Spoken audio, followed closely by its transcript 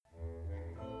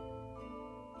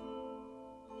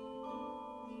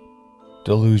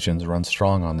Delusions run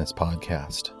strong on this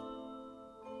podcast.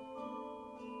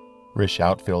 Rish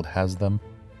Outfield has them.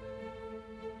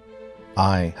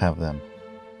 I have them.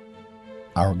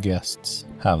 Our guests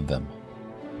have them.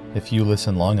 If you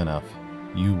listen long enough,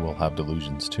 you will have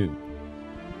delusions too.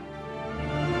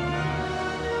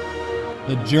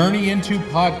 The Journey Into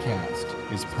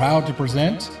podcast is proud to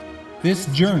present this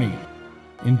journey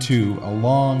into a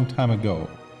long time ago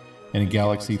in a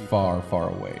galaxy far, far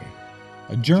away.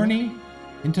 A journey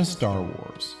into Star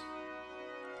Wars,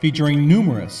 featuring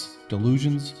numerous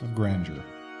delusions of grandeur.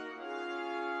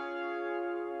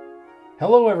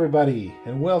 Hello everybody,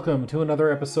 and welcome to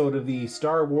another episode of the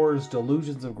Star Wars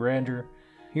Delusions of Grandeur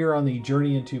here on the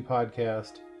Journey Into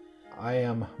podcast. I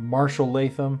am Marshall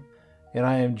Latham, and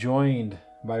I am joined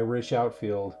by Rish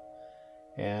Outfield,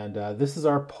 and this is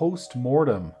our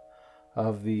post-mortem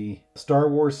of the Star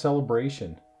Wars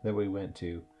celebration that we went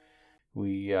to.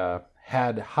 We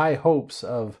had high hopes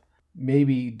of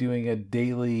maybe doing a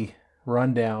daily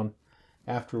rundown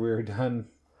after we were done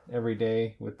every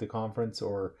day with the conference,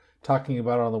 or talking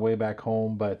about it on the way back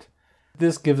home, but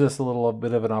this gives us a little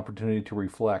bit of an opportunity to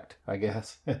reflect, I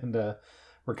guess. And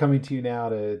we're coming to you now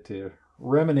to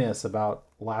reminisce about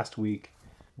last week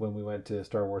when we went to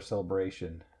Star Wars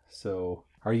Celebration. So,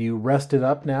 are you rested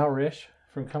up now, Rish,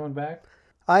 from coming back?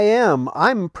 I am.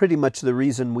 I'm pretty much the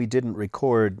reason we didn't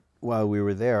record while we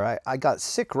were there. I got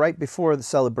sick right before the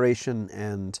celebration,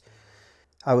 and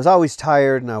I was always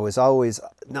tired, and I was always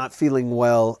not feeling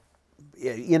well.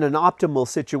 In an optimal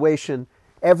situation,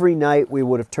 every night we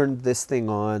would have turned this thing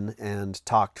on and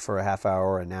talked for a half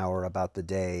hour, an hour about the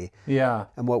day. Yeah.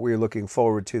 And what we were looking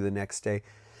forward to the next day.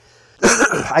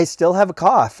 I still have a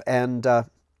cough, and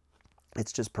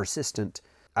it's just persistent.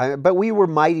 But we were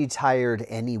mighty tired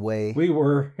anyway. We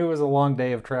were. It was a long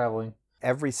day of traveling.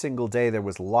 Every single day there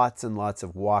was lots and lots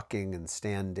of walking and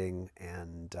standing,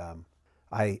 and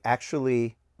I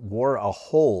actually wore a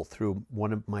hole through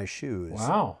one of my shoes.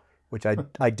 Wow. Which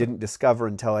I didn't discover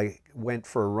until I went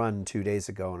for a run 2 days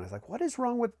ago, and I was like, what is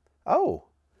wrong with... Oh.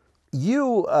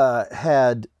 You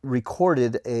had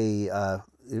recorded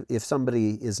if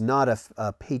somebody is not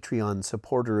a Patreon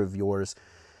supporter of yours,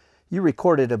 you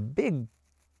recorded a big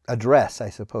address, I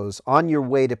suppose, on your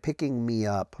way to picking me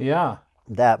up. Yeah.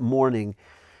 That morning.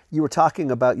 You were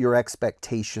talking about your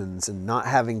expectations and not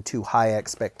having too high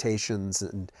expectations,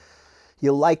 and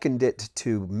you likened it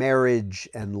to marriage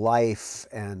and life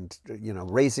and,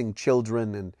 raising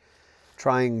children and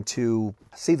trying to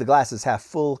see the glasses half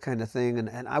full kind of thing.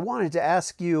 And I wanted to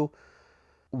ask you,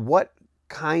 what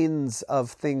kinds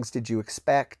of things did you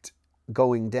expect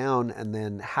going down, and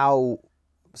then how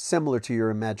similar to your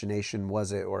imagination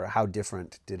was it, or how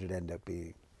different did it end up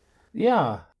being?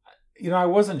 Yeah. I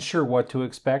wasn't sure what to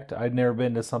expect. I'd never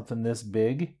been to something this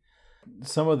big.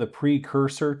 Some of the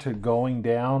precursor to going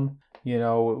down,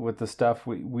 with the stuff,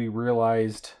 we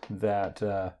realized that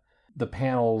the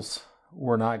panels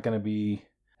were not going to be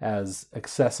as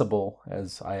accessible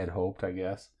as I had hoped, I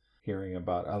guess, hearing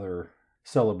about other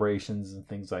celebrations and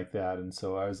things like that. And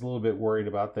so I was a little bit worried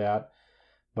about that.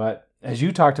 But as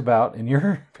you talked about in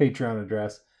your Patreon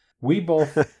address, we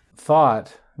both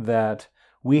thought that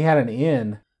we had an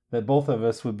in that both of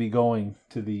us would be going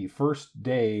to the first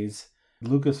day's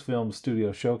Lucasfilm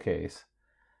Studio Showcase,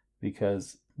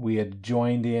 because we had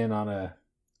joined in on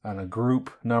a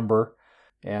group number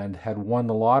and had won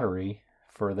the lottery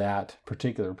for that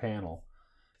particular panel.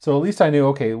 So at least I knew,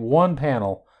 okay, one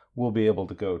panel we'll be able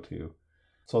to go to.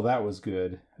 So that was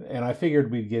good. And I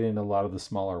figured we'd get into a lot of the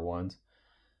smaller ones.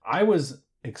 I was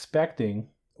expecting,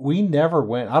 we never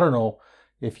went, I don't know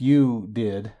if you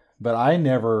did, but I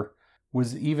never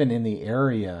was even in the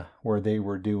area where they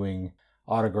were doing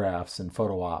autographs and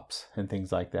photo ops and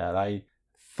things like that. I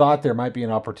thought there might be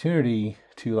an opportunity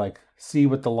to see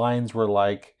what the lines were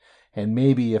like, and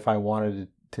maybe if I wanted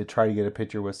to try to get a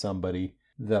picture with somebody,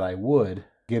 that I would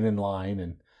get in line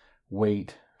and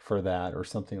wait for that or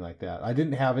something like that. I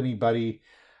didn't have anybody.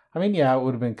 I mean, yeah, it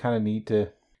would have been kind of neat to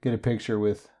get a picture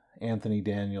with Anthony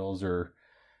Daniels or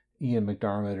Ian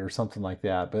McDiarmid or something like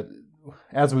that. But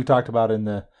as we talked about in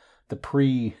the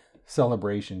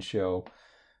pre-celebration show,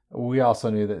 we also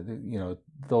knew that,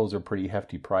 those are pretty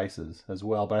hefty prices as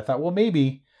well. But I thought, well,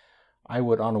 maybe I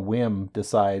would on a whim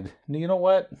decide, you know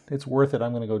what, it's worth it,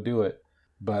 I'm going to go do it.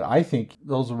 But I think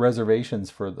those reservations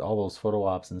for all those photo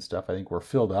ops and stuff, I think were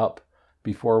filled up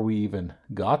before we even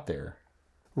got there.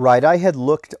 Right. I had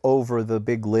looked over the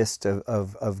big list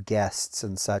of guests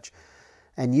and such.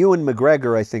 And Ewan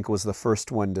McGregor, I think, was the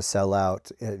first one to sell out.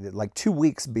 2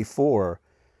 weeks before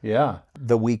Yeah.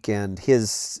 the weekend, his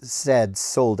said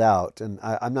sold out. And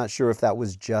I'm not sure if that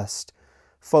was just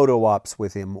photo ops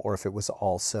with him or if it was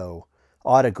also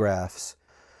autographs.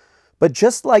 But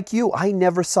just like you, I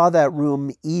never saw that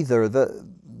room either.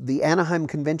 The Anaheim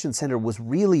Convention Center was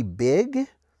really big,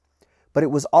 but it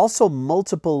was also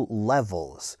multiple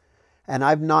levels. And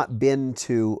I've not been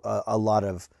to a lot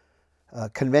of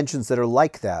conventions that are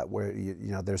like that, where you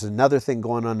know there's another thing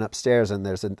going on upstairs, and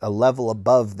there's a level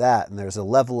above that, and there's a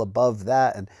level above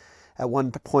that. And at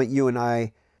one point, you and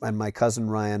I and my cousin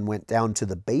Ryan went down to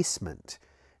the basement,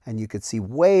 and you could see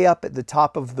way up at the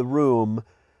top of the room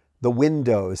the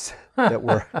windows that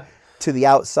were to the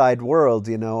outside world,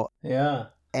 you know. Yeah.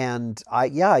 And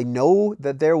I know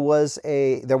that there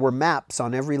were maps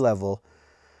on every level,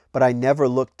 but I never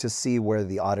looked to see where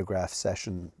the autograph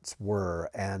sessions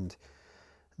were. And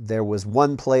there was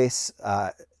one place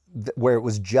where it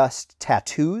was just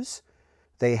tattoos.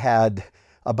 They had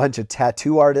a bunch of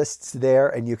tattoo artists there,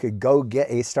 and you could go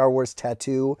get a Star Wars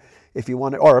tattoo if you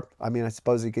wanted. Or, I mean, I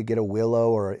suppose you could get a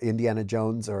Willow or Indiana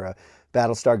Jones or a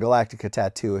Battlestar Galactica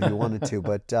tattoo if you wanted to.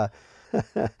 But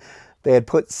they had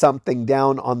put something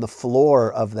down on the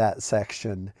floor of that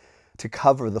section to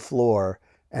cover the floor.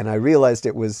 And I realized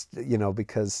it was, you know,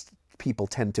 because people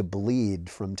tend to bleed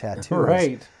from tattoos.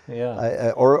 Right,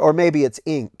 yeah. Or maybe it's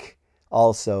ink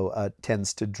also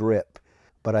tends to drip.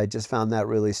 But I just found that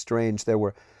really strange. There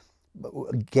were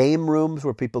game rooms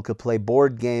where people could play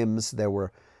board games. There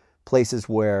were places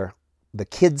where the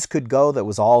kids could go that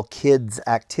was all kids'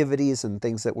 activities and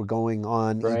things that were going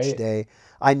on each day.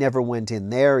 I never went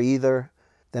in there either.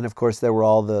 Then, of course, there were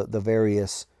all the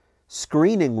various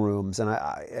screening rooms. And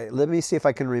let me see if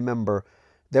I can remember.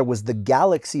 There was the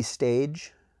Galaxy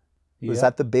stage. Was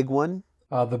that the big one?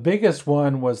 The biggest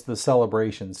one was the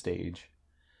Celebration stage.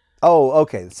 Oh,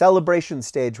 okay. The Celebration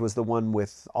stage was the one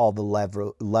with all the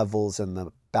levels and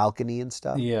the balcony and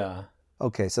stuff? Yeah.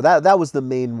 Okay, so that was the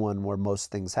main one where most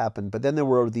things happened. But then there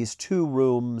were these two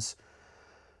rooms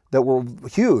that were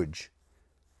huge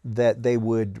that they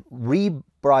would not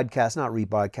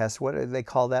rebroadcast, what do they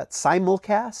call that?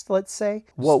 Simulcast, let's say,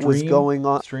 what was going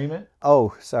on. Stream it?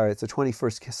 Oh, sorry, it's the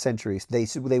 21st century.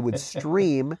 They would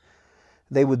stream,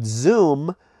 they would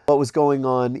Zoom what was going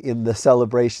on in the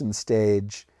Celebration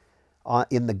stage,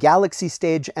 in the Galaxy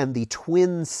stage and the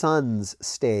Twin Suns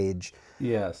stage.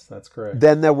 Yes, that's correct.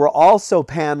 Then there were also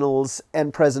panels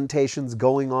and presentations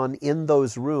going on in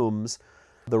those rooms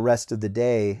the rest of the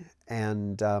day.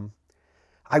 And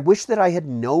I wish that I had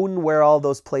known where all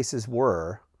those places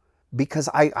were, because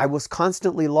I was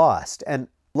constantly lost. And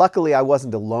luckily I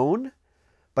wasn't alone,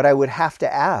 but I would have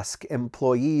to ask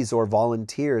employees or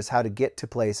volunteers how to get to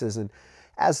places. And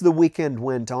as the weekend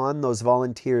went on, those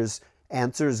volunteers'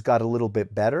 answers got a little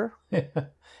bit better.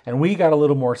 And we got a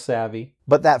little more savvy.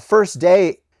 But that first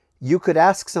day, you could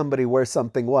ask somebody where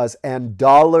something was, and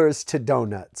dollars to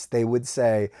donuts. They would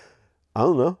say, I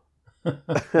don't know.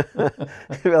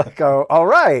 They'd be like, oh, all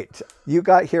right. You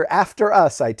got here after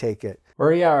us, I take it.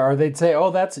 Or they'd say,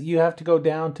 oh, you have to go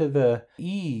down to the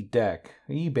E-deck,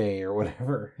 eBay or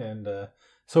whatever. And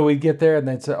so we'd get there and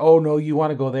they'd say, oh, no, you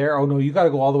want to go there? Oh, no, you got to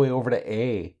go all the way over to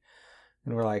A.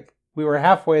 And we're like, we were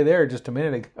halfway there just a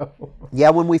minute ago. Yeah,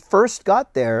 when we first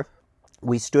got there,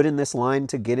 we stood in this line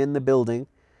to get in the building,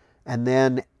 and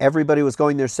then everybody was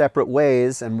going their separate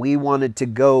ways, and we wanted to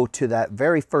go to that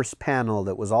very first panel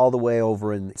that was all the way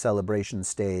over in the Celebration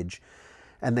stage.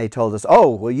 And they told us, oh,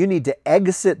 well, you need to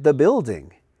exit the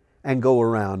building and go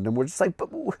around. And we're just like, but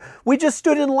we just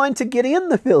stood in line to get in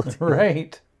the building.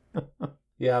 Right.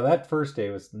 Yeah, that first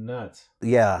day was nuts.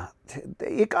 Yeah,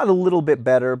 it got a little bit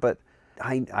better, but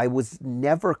I was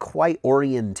never quite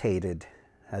orientated,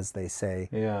 as they say.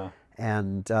 Yeah.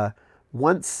 And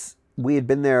once we had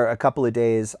been there a couple of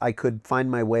days, I could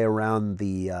find my way around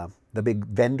the big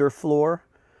vendor floor.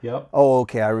 Yep. Oh,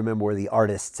 okay, I remember where the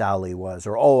Artist's Alley was.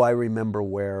 Or, oh, I remember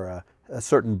where a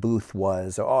certain booth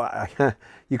was. Or,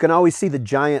 you can always see the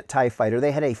giant TIE fighter.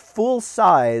 They had a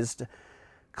full-sized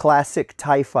classic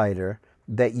TIE fighter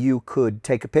that you could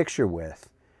take a picture with.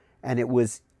 And it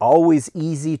was always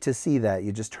easy to see that.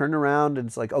 You just turn around and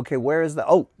it's like, okay, where is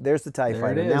there's the TIE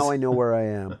fighter. Now I know where I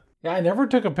am. Yeah, I never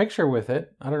took a picture with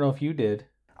it. I don't know if you did.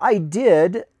 I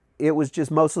did. It was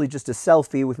just mostly just a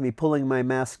selfie with me pulling my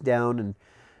mask down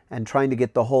and trying to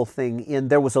get the whole thing in.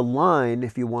 There was a line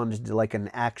if you wanted to like an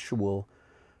actual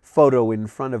photo in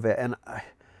front of it. And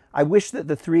I wish that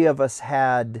the three of us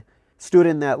had stood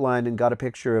in that line and got a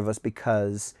picture of us,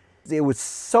 because it was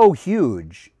so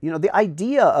huge. You know, the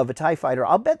idea of a TIE fighter,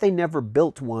 I'll bet they never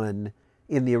built one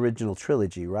in the original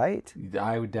trilogy, right?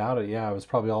 I would doubt it. Yeah, it was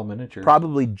probably all miniatures.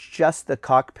 Probably just the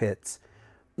cockpits.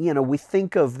 You know, we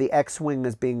think of the X-Wing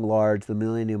as being large, the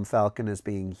Millennium Falcon as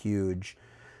being huge,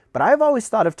 But I've always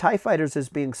thought of TIE fighters as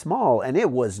being small, and it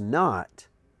was not.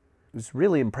 It was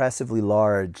really impressively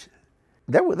large.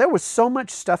 There was so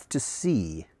much stuff to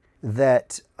see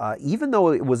that even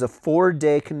though it was a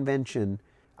 4-day convention,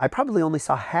 I probably only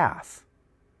saw half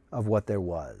of what there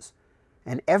was.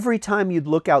 And every time you'd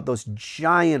look out those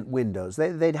giant windows,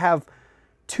 they'd have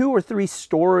 2 or 3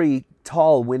 story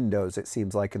tall windows, it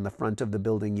seems like, in the front of the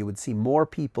building. You would see more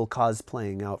people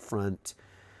cosplaying out front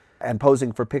and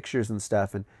posing for pictures and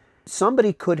stuff. And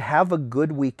somebody could have a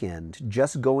good weekend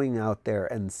just going out there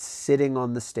and sitting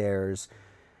on the stairs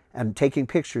and taking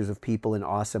pictures of people in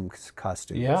awesome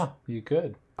costumes. Yeah, you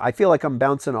could. I feel like I'm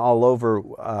bouncing all over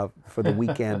for the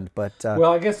weekend, but...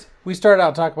 well, I guess we started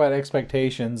out talking about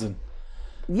expectations.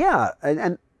 Yeah,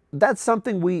 and that's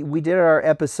something we did our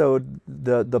episode,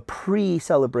 the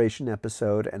pre-celebration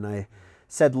episode, and I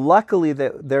said luckily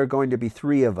that there are going to be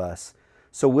 3 of us,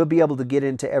 so we'll be able to get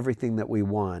into everything that we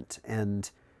want. And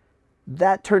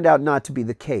that turned out not to be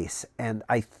the case. And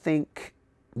I think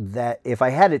that if I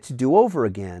had it to do over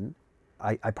again,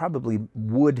 I probably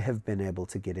would have been able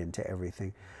to get into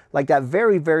everything. Like that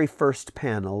very, very first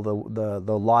panel,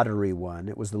 the lottery one,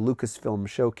 it was the Lucasfilm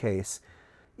Showcase.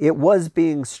 It was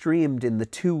being streamed in the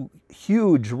 2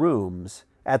 huge rooms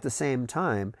at the same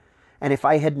time. And if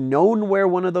I had known where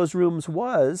one of those rooms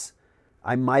was,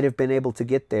 I might have been able to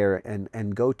get there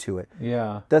and go to it.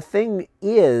 Yeah. The thing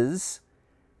is,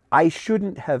 I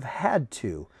shouldn't have had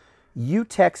to. You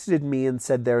texted me and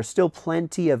said there are still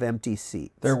plenty of empty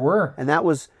seats. There were. And that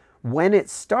was when it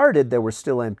started, there were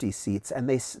still empty seats, and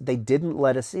they didn't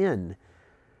let us in.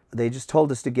 They just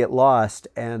told us to get lost.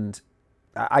 And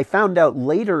I found out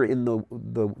later in the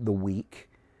week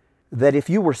that if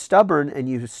you were stubborn and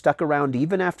you stuck around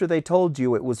even after they told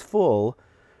you it was full,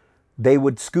 they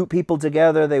would scoop people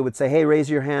together. They would say, hey, raise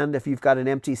your hand if you've got an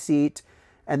empty seat.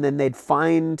 And then they'd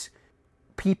find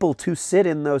people to sit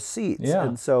in those seats. Yeah.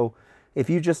 And so if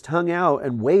you just hung out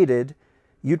and waited,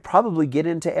 you'd probably get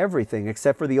into everything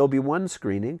except for the Obi-Wan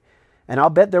screening. And I'll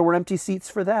bet there were empty seats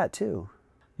for that too.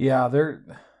 Yeah,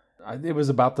 it was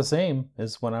about the same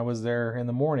as when I was there in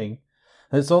the morning.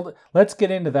 And so let's get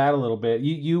into that a little bit.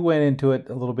 You went into it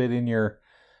a little bit in your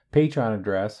Patreon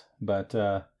address, but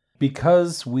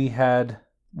because we had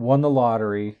won the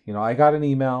lottery, I got an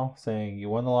email saying you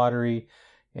won the lottery.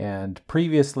 And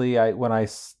previously, when I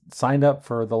signed up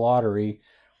for the lottery,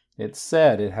 it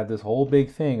had this whole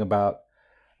big thing about,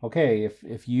 okay,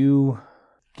 if you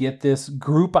get this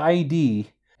group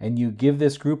ID and you give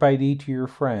this group ID to your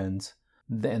friends,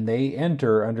 then they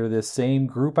enter under this same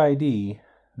group ID,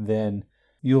 then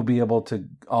you'll be able to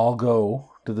all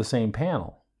go to the same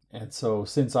panel. And so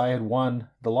since I had won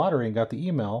the lottery and got the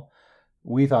email,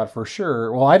 we thought for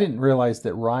sure, well, I didn't realize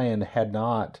that Ryan had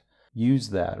not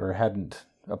used that or hadn't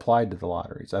applied to the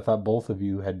lotteries. I thought both of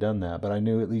you had done that, but I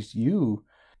knew at least you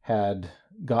had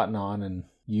gotten on and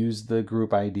used the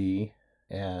group ID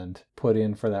and put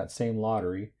in for that same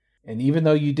lottery. And even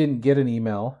though you didn't get an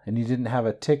email and you didn't have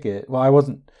a ticket,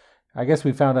 well, I guess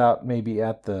we found out maybe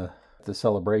at the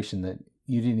celebration that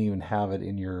you didn't even have it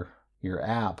in your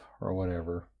app or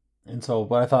whatever. And so,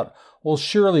 but I thought, well,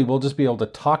 surely we'll just be able to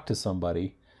talk to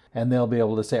somebody and they'll be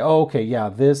able to say, oh, okay, yeah,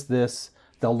 this,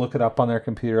 they'll look it up on their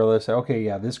computer. They'll say, okay,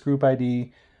 yeah, this group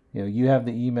ID, you have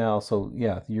the email. So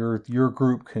yeah, your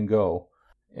group can go.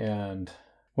 And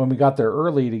when we got there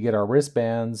early to get our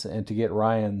wristbands and to get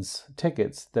Ryan's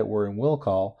tickets that were in will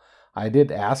call, I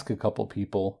did ask a couple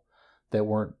people that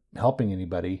weren't helping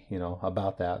anybody,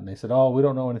 about that. And they said, oh, we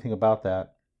don't know anything about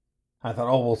that. I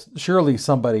thought, oh, well, surely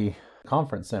somebody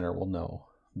conference center will know.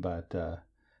 But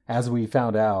as we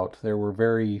found out, there were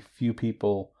very few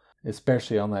people,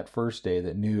 especially on that first day,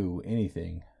 that knew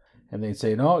anything. And they'd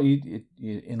say, no, you,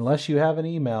 unless you have an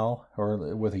email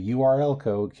or with a QRL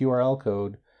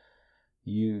code,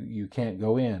 you can't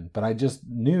go in. But I just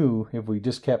knew if we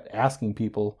just kept asking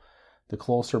people, the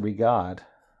closer we got,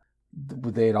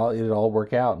 it'd all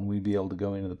work out and we'd be able to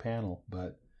go into the panel.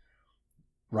 But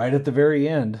right at the very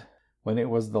end, when it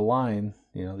was the line,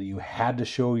 you had to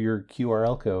show your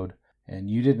QRL code and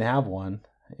you didn't have one.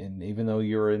 And even though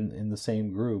you were in the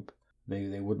same group,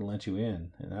 they wouldn't let you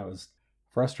in. And that was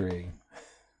frustrating.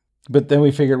 But then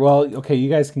we figured, well, okay, you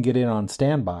guys can get in on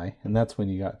standby. And that's when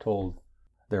you got told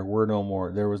there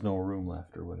was no room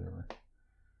left or whatever.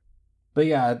 But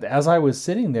yeah, as I was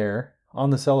sitting there on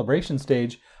the celebration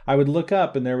stage, I would look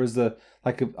up and there was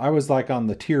I was like on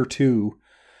the tier 2.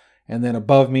 And then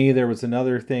above me, there was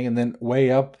another thing. And then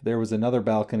way up, there was another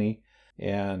balcony.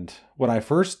 And when I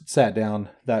first sat down,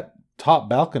 that top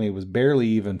balcony was barely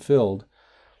even filled.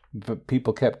 But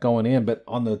people kept going in. But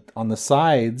on the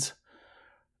sides,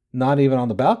 not even on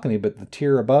the balcony, but the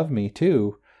tier above me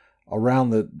too, around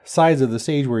the sides of the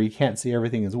stage where you can't see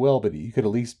everything as well, but you could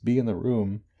at least be in the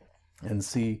room and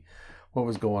see what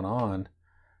was going on.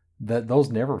 That those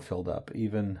never filled up,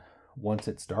 even once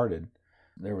it started.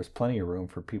 There was plenty of room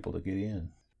for people to get in.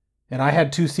 And I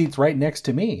had 2 seats right next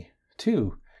to me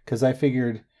too, because I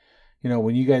figured,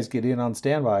 when you guys get in on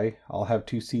standby, I'll have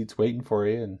 2 seats waiting for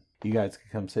you and you guys can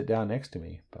come sit down next to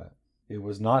me. But it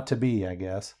was not to be, I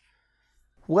guess.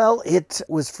 Well, it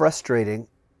was frustrating,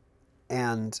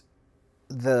 and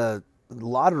the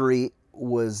lottery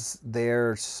was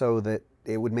there so that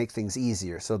it would make things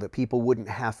easier, so that people wouldn't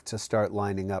have to start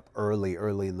lining up early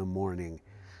in the morning.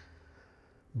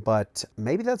 But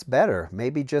maybe that's better.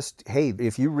 Maybe just, hey,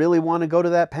 if you really want to go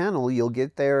to that panel, you'll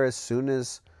get there as soon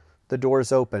as the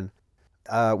doors open.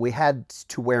 We had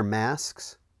to wear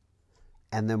masks,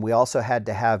 and then we also had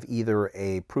to have either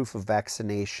a proof of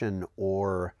vaccination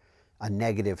or a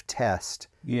negative test.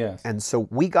 Yes. And so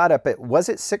we got up at, was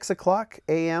it 6:00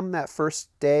 a.m. that first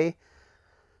day,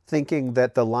 thinking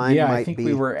that the line might be... Yeah, I think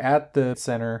we were at the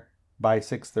center by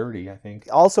 6:30, I think.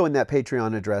 Also in that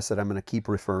Patreon address that I'm going to keep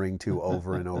referring to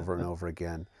over and over and over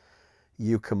again,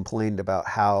 you complained about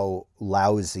how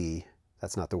lousy,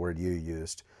 that's not the word you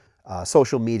used,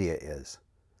 social media is,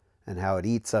 and how it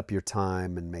eats up your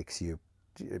time and makes you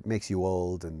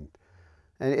old, and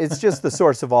it's just the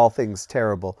source of all things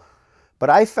terrible. But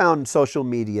I found social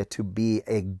media to be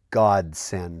a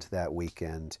godsend that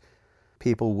weekend.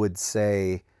 People would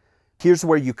say, here's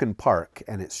where you can park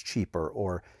and it's cheaper,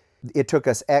 or it took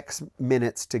us X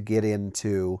minutes to get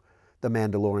into the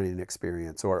Mandalorian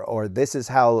experience, or this is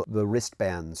how the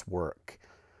wristbands work.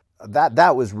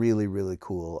 That was really, really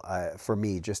cool for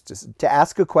me, just to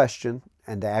ask a question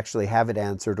and to actually have it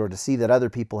answered, or to see that other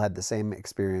people had the same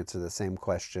experience or the same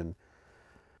question.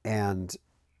 And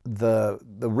the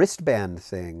wristband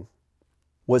thing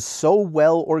was so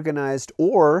well organized,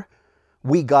 or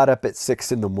we got up at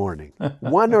 6 in the morning,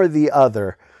 one or the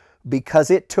other, because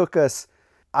it took us,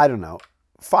 I don't know,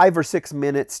 5 or 6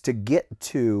 minutes to get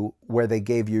to where they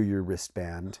gave you your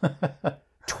wristband,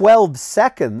 12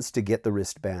 seconds to get the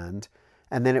wristband,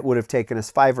 and then it would have taken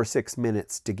us 5 or 6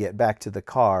 minutes to get back to the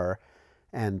car,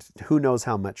 and who knows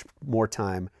how much more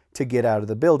time to get out of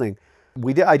the building.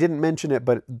 I didn't mention it,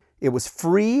 but it was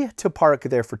free to park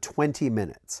there for 20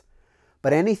 minutes.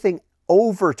 But anything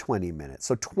over 20 minutes,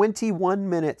 so 21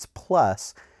 minutes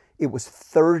plus, it was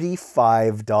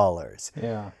 $35.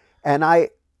 Yeah. And I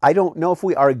don't know if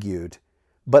we argued,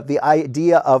 but the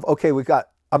idea of, okay, we've got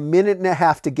a minute and a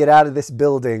half to get out of this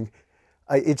building,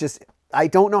 I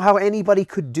don't know how anybody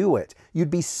could do it. You'd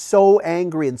be so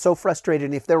angry and so frustrated.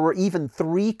 And if there were even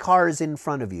 3 cars in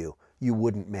front of you, you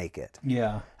wouldn't make it.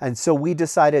 Yeah. And so we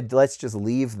decided, let's just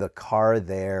leave the car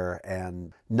there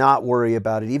and not worry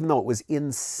about it, even though it was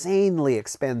insanely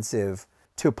expensive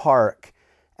to park.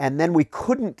 And then we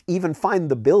couldn't even find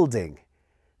the building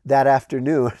that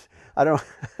afternoon.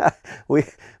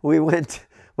 We went,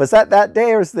 was that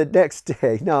day or was it the next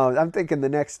day? No, I'm thinking the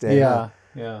next day. Yeah.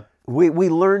 Yeah. We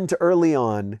learned to early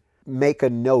on make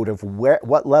a note of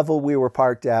what level we were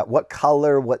parked at, what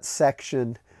color, what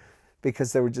section,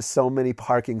 because there were just so many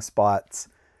parking spots.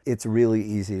 It's really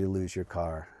easy to lose your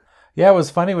car. Yeah, it was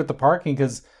funny with the parking,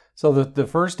 because the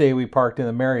first day we parked in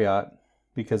the Marriott,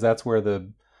 because that's where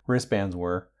the wristbands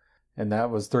were, and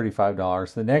that was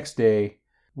 $35. The next day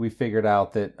we figured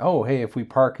out that, oh, hey, if we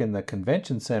park in the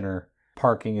convention center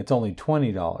parking, it's only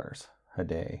 $20 a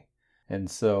day. And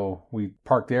so we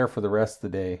parked there for the rest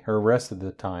of the day, or rest of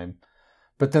the time.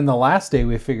 But then the last day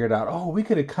we figured out, oh, we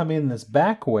could have come in this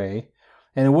back way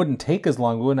and it wouldn't take as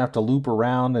long. We wouldn't have to loop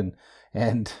around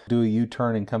and do a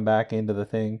U-turn and come back into the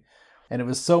thing. And it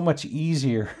was so much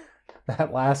easier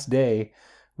that last day.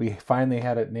 We finally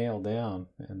had it nailed down.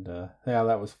 And yeah,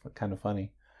 that was kind of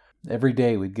funny. Every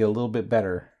day we'd get a little bit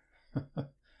better.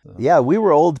 So. Yeah, we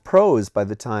were old pros by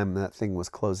the time that thing was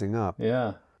closing up.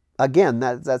 Yeah. Again,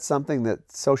 that's something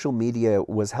that social media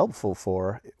was helpful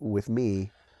for with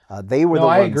me. They were the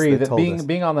ones I agree that told us.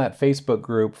 Being on that Facebook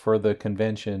group for the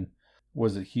convention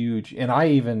was a huge, and I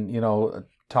even,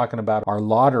 talking about our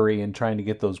lottery and trying to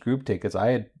get those group tickets, I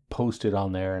had posted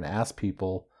on there and asked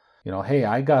people, hey,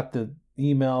 I got the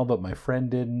email, but my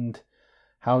friend didn't.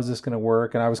 How is this going to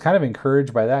work? And I was kind of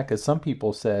encouraged by that, because some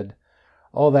people said,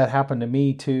 oh, that happened to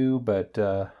me too. But,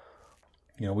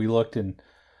 we looked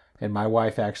and my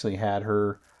wife actually had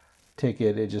her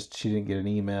ticket. She didn't get an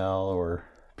email, or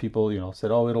people,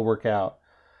 said, oh, it'll work out.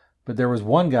 But there was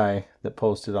one guy that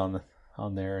posted on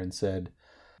there and said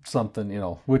something,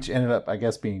 which ended up, I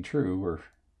guess, being true or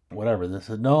whatever. They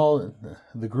said, no,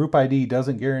 the group ID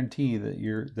doesn't guarantee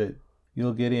that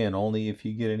You'll get in only if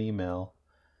you get an email.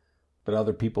 But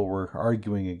other people were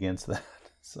arguing against that.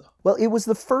 So Well, it was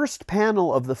the first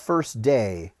panel of the first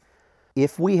day.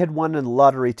 If we had won a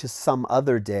lottery to some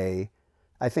other day,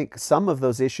 I think some of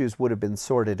those issues would have been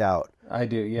sorted out I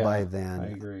do, yeah. by then. I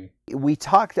agree. We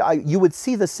talked, you would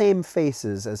see the same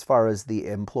faces as far as the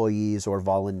employees or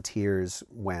volunteers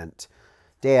went,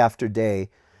 day after day.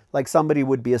 Like somebody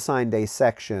would be assigned a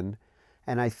section,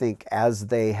 and I think as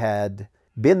they had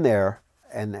been there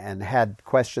and had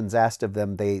questions asked of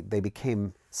them, they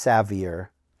became savvier.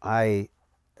 I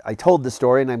told the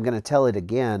story, and I'm going to tell it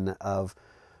again, of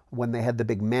when they had the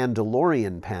big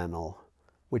Mandalorian panel,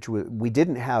 which we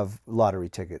didn't have lottery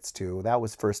tickets to. That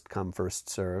was first come, first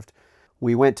served.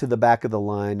 We went to the back of the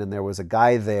line, and there was a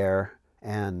guy there,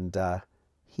 and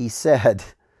he said,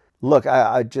 look,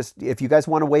 I just, if you guys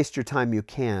want to waste your time, you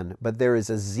can, but there is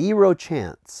a 0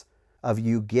 chance of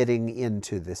you getting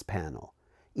into this panel.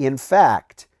 In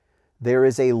fact, there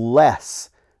is a less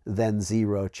than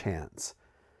 0 chance.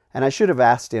 And I should have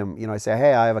asked him, I say,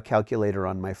 hey, I have a calculator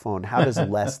on my phone. How does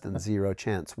less than 0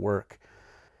 chance work?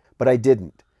 But I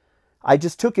didn't. I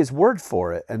just took his word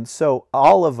for it. And so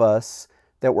all of us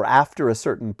that were after a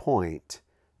certain point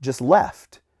just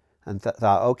left and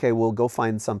thought, okay, we'll go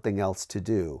find something else to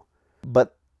do.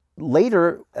 But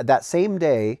later, that same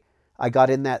day, I got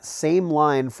in that same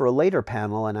line for a later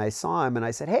panel, and I saw him and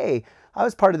I said, hey, I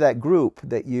was part of that group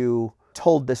that you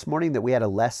told this morning that we had a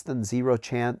less than 0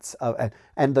 chance of,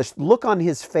 and the look on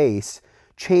his face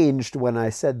changed when I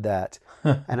said that.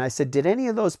 And I said, did any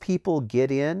of those people get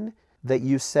in that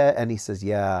you said? And he says,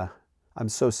 yeah, I'm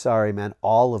so sorry, man.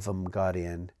 All of them got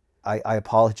in. I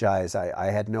apologize.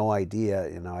 I had no idea.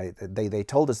 They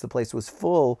told us the place was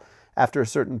full after a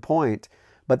certain point,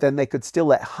 but then they could still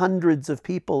let hundreds of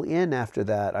people in after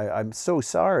that. I'm so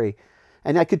sorry.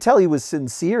 And I could tell he was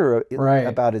sincere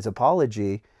about his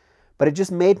apology. But it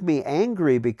just made me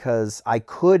angry because we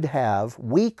could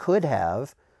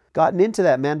have gotten into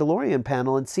that Mandalorian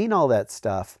panel and seen all that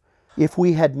stuff if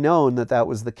we had known that that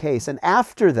was the case. And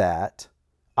after that,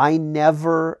 I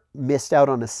never missed out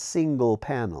on a single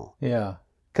panel. Yeah.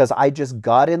 Because I just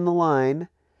got in the line,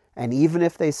 and even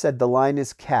if they said the line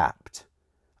is capped,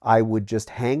 I would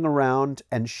just hang around,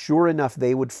 and sure enough,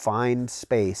 they would find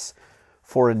space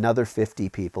for another 50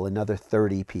 people, another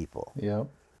 30 people. Yeah.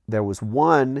 There was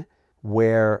one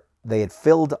where they had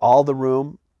filled all the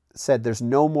room, said there's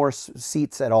no more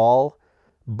seats at all,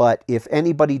 but if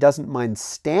anybody doesn't mind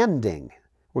standing,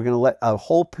 we're going to let a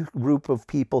whole group of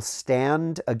people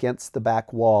stand against the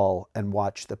back wall and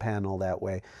watch the panel that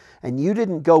way. And you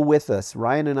didn't go with us.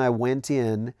 Ryan and I went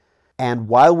in, and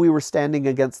while we were standing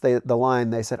against the line,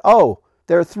 they said, oh,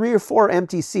 there are 3 or 4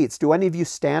 empty seats. Do any of you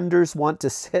standers want to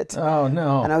sit? Oh,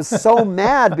 no. And I was so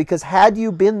mad because had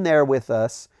you been there with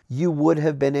us, you would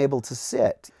have been able to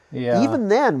sit. Yeah. Even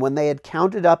then, when they had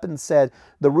counted up and said,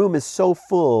 the room is so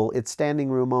full, it's standing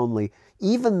room only,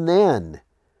 even then,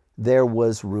 there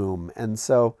was room. And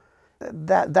so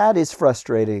that is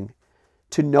frustrating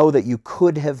to know that you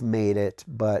could have made it,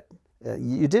 but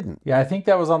you didn't. Yeah, I think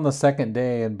that was on the second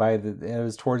day, and it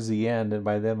was towards the end, and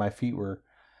by then my feet were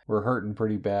hurting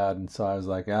pretty bad, and so I was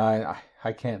like,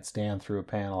 I can't stand through a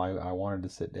panel. I wanted to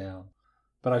sit down,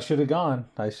 but I should have gone.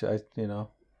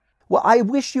 Well, I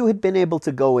wish you had been able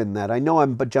to go in that. I know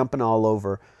I'm jumping all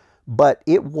over, but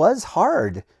it was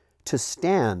hard to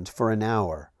stand for an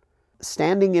hour.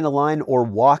 Standing in a line or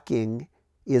walking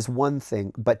is one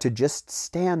thing, but to just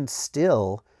stand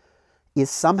still is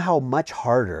somehow much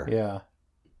harder. Yeah.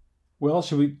 Well,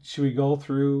 should we go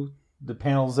through the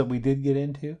panels that we did get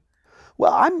into?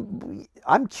 Well,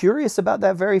 I'm curious about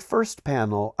that very first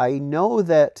panel. I know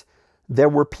that there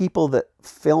were people that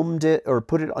filmed it or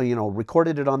put it,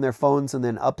 recorded it on their phones and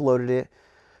then uploaded it.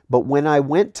 But when I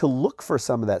went to look for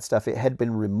some of that stuff, it had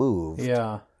been removed.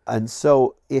 Yeah. And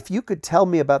so if you could tell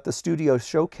me about the studio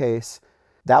showcase,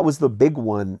 that was the big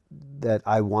one that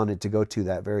I wanted to go to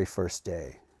that very first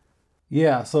day.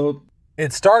 Yeah, so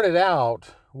it started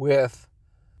out with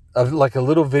a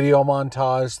little video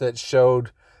montage that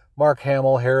showed Mark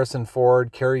Hamill, Harrison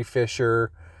Ford, Carrie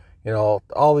Fisher,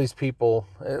 all these people,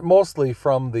 mostly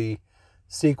from the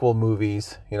sequel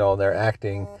movies, they're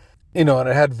acting, and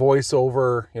it had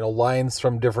voiceover, lines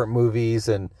from different movies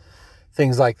and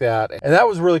things like that. And that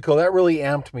was really cool. That really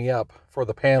amped me up for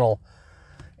the panel.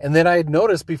 And then I had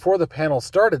noticed before the panel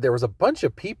started, there was a bunch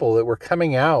of people that were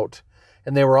coming out,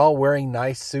 and they were all wearing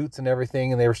nice suits and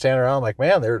everything. And they were standing around like,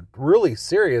 man, they're really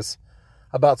serious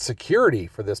about security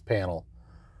for this panel.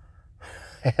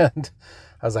 And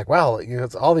I was like, wow,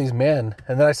 it's all these men.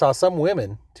 And then I saw some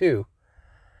women too.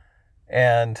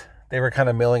 And they were kind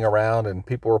of milling around and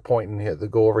people were pointing to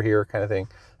go over here kind of thing.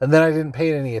 And then I didn't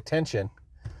pay any attention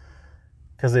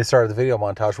because they started the video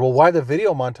montage. Well, while the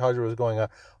video montage was going on,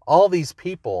 all these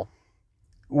people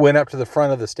went up to the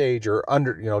front of the stage or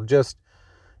under, just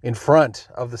in front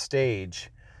of the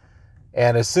stage.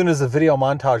 And as soon as the video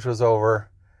montage was over,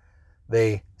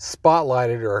 they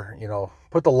spotlighted or,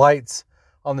 put the lights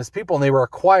on these people, and they were a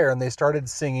choir, and they started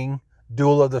singing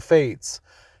Duel of the Fates,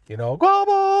 Gaba,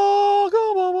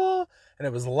 Gaba, and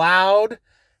it was loud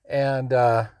and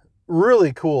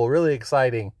really cool, really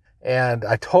exciting. And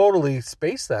I totally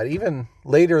spaced that. Even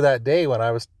later that day when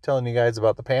I was telling you guys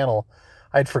about the panel,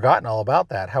 I'd forgotten all about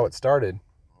that, how it started.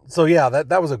 So yeah,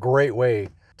 that was a great way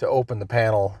to open the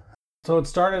panel. So it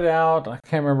started out, I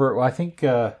can't remember, I think,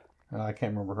 I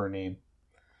can't remember her name.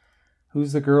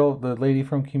 Who's the girl, the lady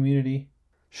from Community?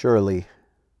 Shirley.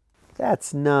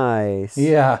 That's nice.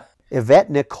 Yeah. Yvette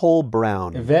Nicole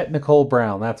Brown. Yvette Nicole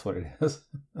Brown, that's what it is.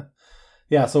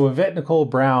 Yeah, so Yvette Nicole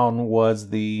Brown was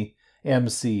the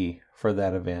MC for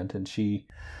that event, and she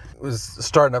was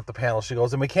starting up the panel. She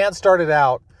goes, and we can't start it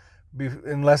out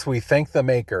unless we thank the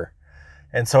maker.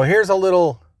 And so here's a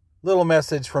little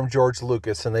message from George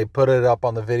Lucas, and they put it up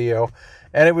on the video.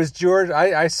 And it was George,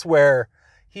 I swear,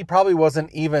 he probably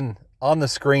wasn't even on the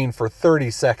screen for 30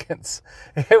 seconds.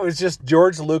 It was just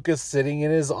George Lucas sitting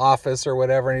in his office or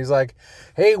whatever, and he's like,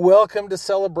 hey, welcome to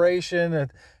Celebration,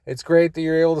 and it's great that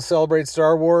you're able to celebrate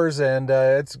Star Wars, and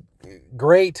it's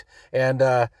great, and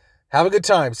have a good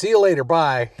time. See you later.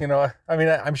 Bye.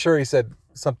 I'm sure he said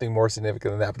something more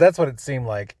significant than that, but that's what it seemed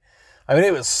like. I mean,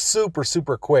 it was super,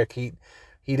 super quick. He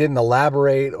didn't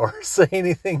elaborate or say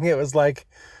anything. It was like,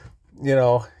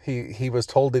 he was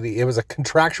told that it was a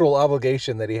contractual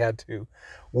obligation that he had to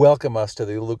welcome us to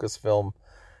the Lucasfilm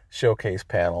Showcase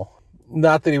panel.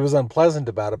 Not that he was unpleasant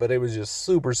about it, but it was just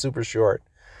super, super short.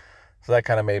 So that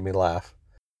kind of made me laugh.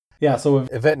 Yeah, so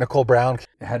Yvette Nicole Brown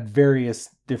had various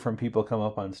different people come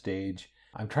up on stage.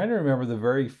 I'm trying to remember the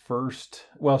very first,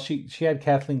 well, she had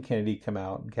Kathleen Kennedy come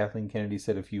out, and Kathleen Kennedy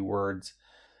said a few words.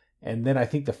 And then I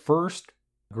think the first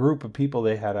group of people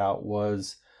they had out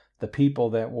was the people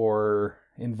that were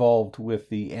involved with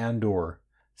the Andor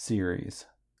series.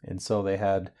 And so they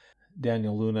had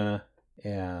Daniel Luna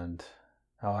and,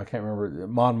 I can't remember,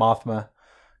 Mon Mothma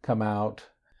come out.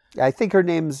 I think her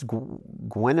name's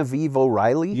Genevieve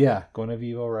O'Reilly. Yeah,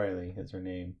 Genevieve O'Reilly is her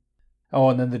name. Oh,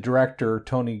 and then the director,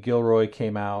 Tony Gilroy,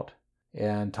 came out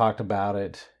and talked about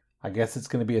it. I guess it's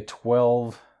going to be a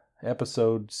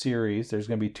 12-episode series. There's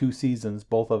going to be 2 seasons,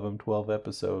 both of them 12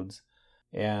 episodes.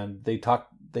 And they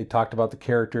talked about the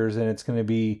characters, and it's going to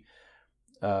be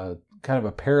kind of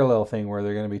a parallel thing where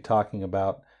they're going to be talking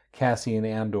about Cassian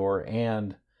Andor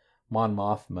and Mon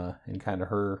Mothma and kind of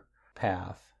her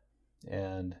path.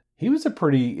 And he was a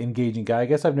pretty engaging guy. I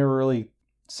guess I've never really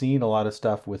seen a lot of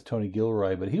stuff with Tony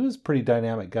Gilroy, but he was a pretty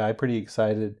dynamic guy, pretty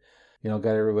excited, got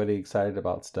everybody excited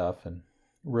about stuff and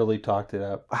really talked it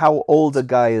up. How old a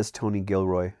guy is Tony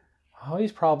Gilroy? Oh,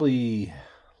 he's probably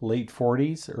late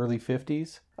 40s, early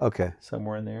 50s. Okay.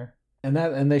 Somewhere in there.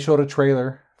 And they showed a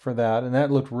trailer for that, and that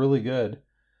looked really good.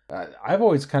 I've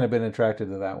always kind of been attracted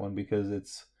to that one because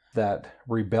it's that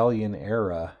rebellion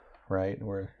era, right?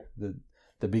 Where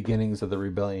the beginnings of the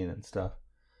rebellion and stuff.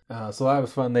 So that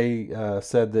was fun. They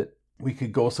said that we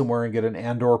could go somewhere and get an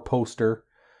Andor poster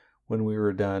when we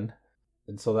were done.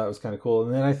 And so that was kind of cool.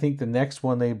 And then I think the next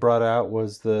one they brought out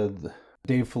was the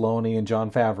Dave Filoni and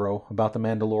Jon Favreau about The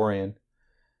Mandalorian.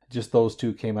 Just those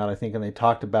two came out, I think, and they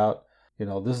talked about,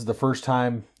 this is the first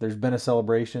time there's been a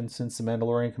celebration since The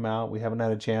Mandalorian came out. We haven't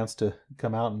had a chance to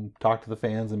come out and talk to the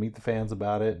fans and meet the fans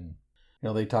about it. And,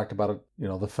 they talked about,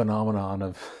 the phenomenon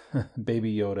of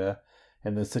Baby Yoda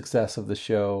and the success of the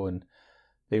show. And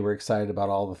they were excited about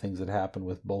all the things that happened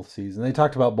with both seasons. They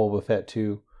talked about Boba Fett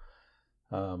too,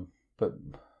 but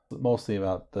mostly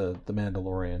about the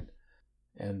Mandalorian.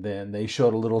 And then they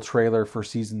showed a little trailer for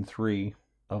season 3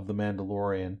 of The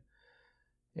Mandalorian.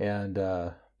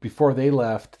 And before they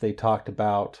left, they talked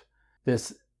about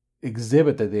this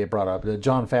exhibit that they brought up.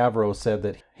 Jon Favreau said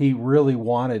that he really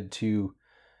wanted to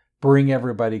bring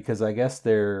everybody, because I guess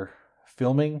they're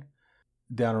filming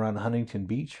down around Huntington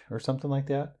Beach or something like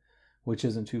that, which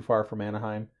isn't too far from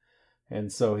Anaheim.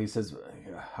 And so he says,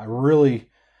 I really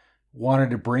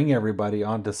wanted to bring everybody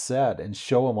onto set and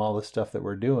show them all the stuff that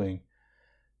we're doing.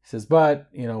 He says, but,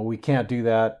 we can't do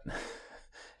that.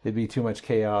 It'd be too much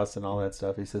chaos and all that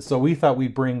stuff. He says, so we thought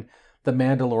we'd bring the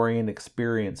Mandalorian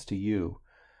experience to you.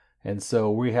 And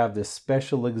so we have this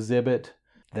special exhibit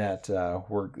that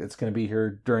it's going to be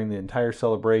here during the entire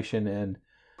celebration. And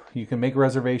you can make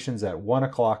reservations at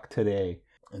 1:00 today.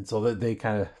 And so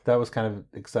that was kind of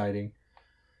exciting.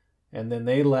 And then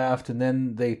they left, and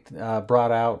then they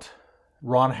brought out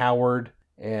Ron Howard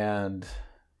and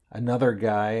another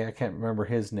guy. I can't remember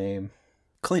his name.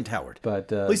 Clint Howard. But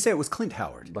please say it was Clint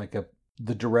Howard. Like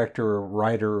the director or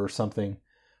writer or something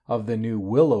of the new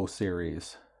Willow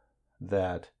series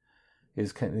that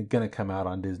is going to come out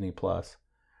on Disney Plus.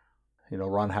 You know,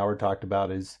 Ron Howard talked about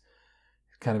his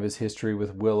history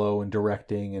with Willow and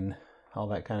directing and all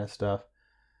that kind of stuff.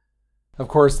 Of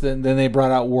course, then they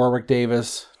brought out Warwick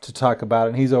Davis to talk about it,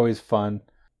 and he's always fun.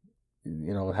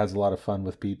 You know, has a lot of fun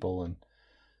with people and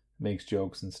makes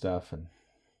jokes and stuff. And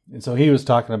so he was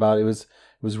talking about it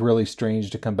was really strange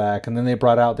to come back. And then they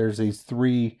brought out, there's these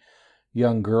 3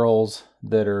 young girls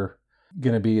that are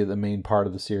going to be the main part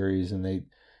of the series, and they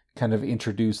kind of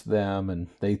introduced them, and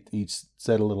they each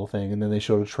said a little thing, and then they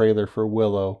showed a trailer for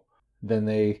Willow. Then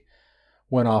they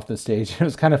went off the stage. It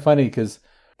was kind of funny because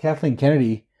Kathleen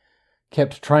Kennedy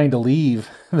kept trying to leave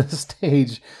the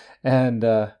stage, and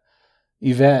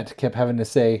Yvette kept having to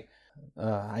say,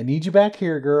 I need you back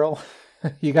here, girl.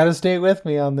 You got to stay with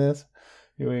me on this.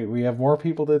 We have more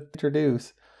people to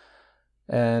introduce.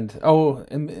 And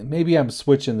maybe I'm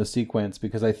switching the sequence,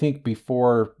 because I think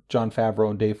before Jon Favreau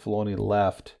and Dave Filoni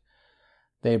left,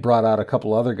 they brought out a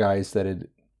couple other guys that had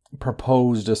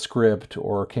proposed a script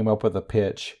or came up with a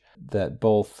pitch that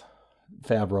both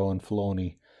Favreau and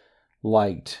Filoni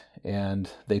liked. And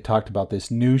they talked about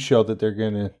this new show that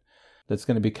that's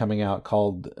going to be coming out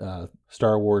called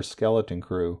Star Wars Skeleton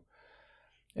Crew.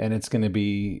 And it's going to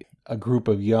be a group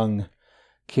of young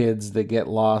kids that get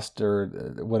lost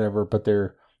or whatever, but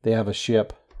they have a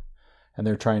ship and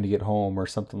they're trying to get home or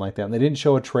something like that. And they didn't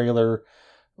show a trailer,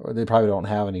 or they probably don't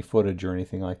have any footage or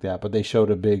anything like that, but they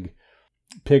showed a big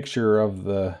picture of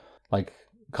the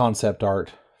concept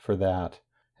art for that.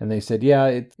 And they said, yeah,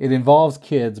 it involves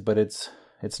kids, but it's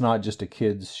not just a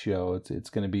kids show. It's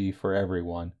going to be for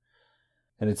everyone.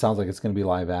 And it sounds like it's going to be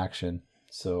live action.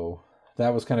 So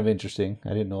that was kind of interesting. I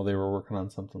didn't know they were working on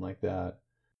something like that.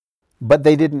 But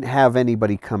they didn't have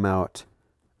anybody come out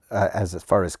as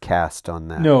far as cast on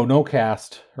that. No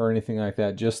cast or anything like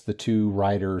that. Just the 2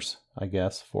 writers, I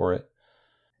guess, for it.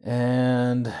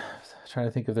 And I'm trying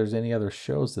to think if there's any other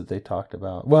shows that they talked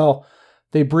about. Well,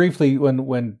 they briefly,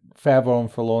 when Favreau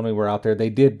and Filoni were out there, they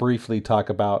did briefly talk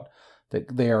about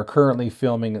that they are currently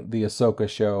filming the Ahsoka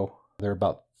show. They're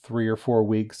about 3 or 4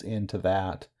 weeks into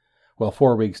that. Well,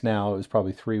 4 weeks now. It was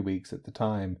probably 3 weeks at the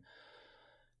time.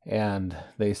 And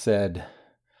they said,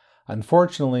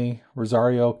 unfortunately,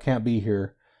 Rosario can't be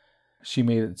here. She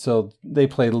made it so they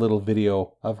played a little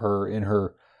video of her in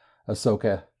her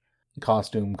Ahsoka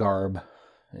costume, garb,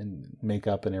 and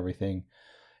makeup and everything.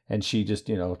 And she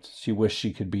just, she wished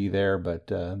she could be there, but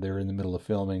they're in the middle of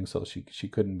filming, so she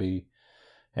couldn't be.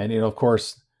 And, of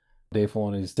course, Dave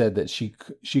Filoni said that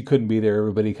she couldn't be there.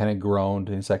 Everybody kind of groaned.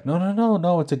 And it's like,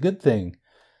 no, it's a good thing.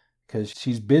 Because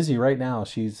she's busy right now.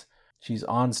 She's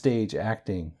on stage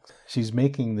acting. She's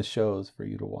making the shows for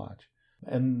you to watch.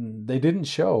 And they didn't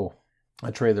show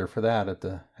a trailer for that at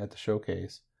the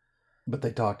showcase, but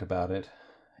they talked about it.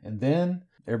 And then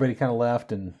everybody kind of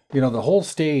left, and the whole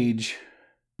stage,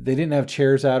 they didn't have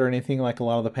chairs out or anything like a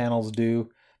lot of the panels do,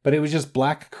 but it was just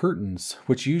black curtains,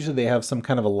 which usually they have some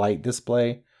kind of a light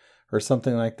display or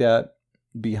something like that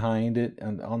behind it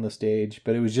and on the stage,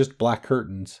 but it was just black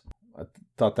curtains. I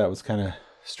thought that was kind of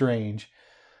strange.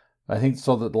 I think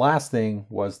so. The last thing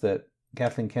was that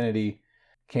Kathleen Kennedy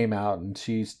came out and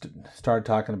she started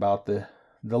talking about the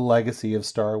legacy of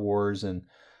Star Wars and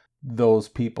those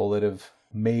people that have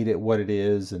made it what it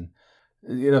is. And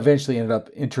it eventually ended up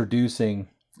introducing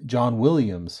John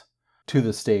Williams to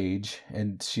the stage.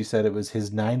 And she said it was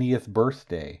his 90th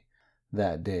birthday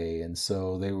that day. And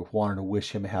so they wanted to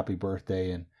wish him a happy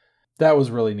birthday. And that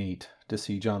was really neat to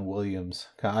see John Williams.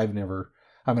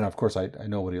 Of course, I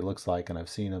know what he looks like and I've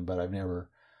seen him, but I've never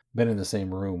been in the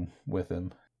same room with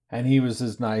him. And he was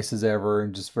as nice as ever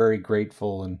and just very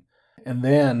grateful. And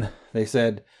then they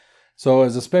said, so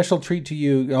as a special treat to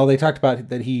you, they talked about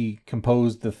that he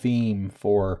composed the theme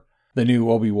for the new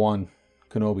Obi-Wan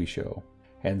Kenobi show.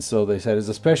 And so they said, as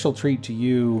a special treat to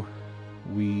you,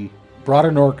 we brought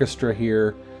an orchestra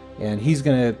here and he's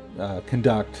going to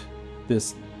conduct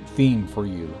this theme for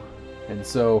you. And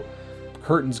so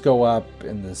curtains go up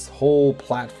and this whole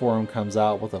platform comes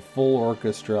out with a full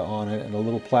orchestra on it and a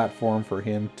little platform for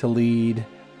him to lead.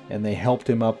 And they helped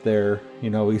him up there.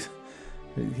 He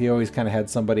always kind of had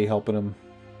somebody helping him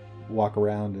walk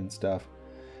around and stuff.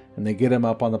 And they get him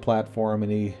up on the platform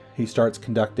and he starts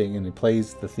conducting and he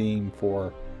plays the theme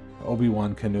for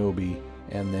Obi-Wan Kenobi.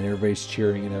 And then everybody's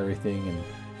cheering and everything.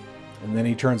 And then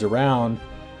he turns around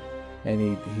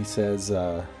And he says,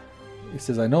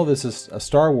 I know this is a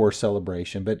Star Wars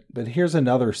celebration, but here's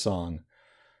another song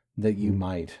that you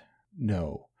might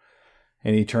know.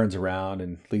 And he turns around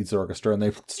and leads the orchestra, and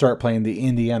they start playing the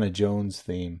Indiana Jones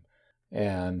theme.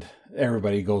 And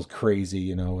everybody goes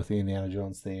crazy, with the Indiana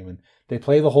Jones theme. And they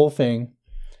play the whole thing.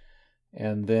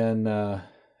 And then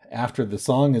after the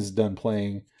song is done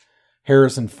playing,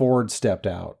 Harrison Ford stepped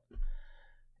out.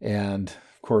 And,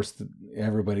 of course,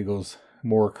 everybody goes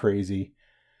more crazy.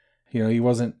 He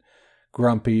wasn't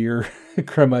grumpy or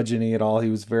curmudgeon-y at all.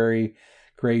 He was very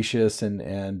gracious and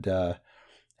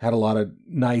had a lot of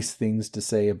nice things to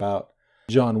say about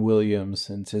John Williams,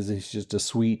 and says he's just a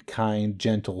sweet, kind,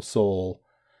 gentle soul.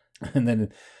 And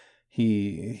then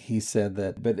he said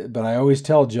that, but I always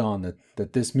tell John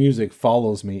that this music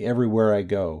follows me everywhere I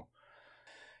go.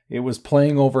 It was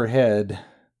playing overhead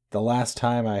the last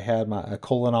time I had a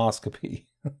colonoscopy.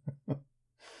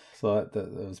 So that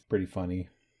was pretty funny.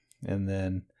 And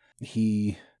then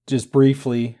he just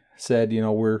briefly said,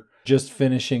 we're just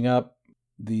finishing up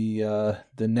the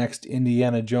next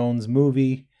Indiana Jones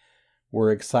movie.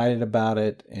 We're excited about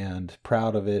it and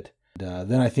proud of it.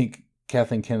 Then I think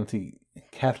Kathleen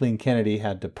Kennedy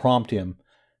had to prompt him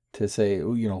to say,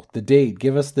 the date.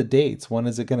 Give us the dates. When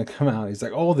is it going to come out? He's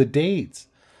like, the dates.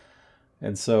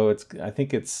 And so I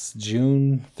think it's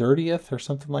June 30th or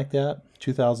something like that,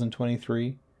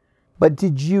 2023. But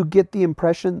did you get the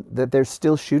impression that they're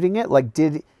still shooting it? Like,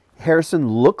 did Harrison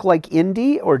look like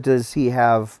Indy, or does he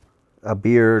have a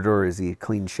beard, or is he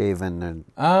clean shaven? And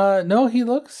no, he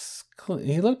looked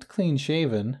clean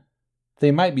shaven.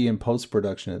 They might be in post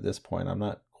production at this point. I'm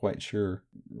not quite sure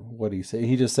what he said.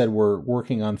 He just said we're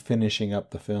working on finishing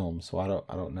up the film, so I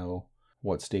don't know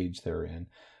what stage they're in.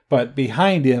 But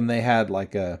behind him, they had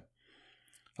like a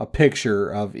picture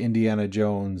of Indiana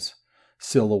Jones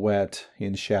silhouette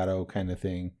in shadow kind of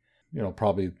thing.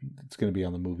 Probably it's going to be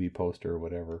on the movie poster or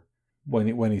whatever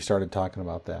when he started talking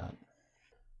about that.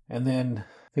 And then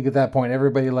I think at that point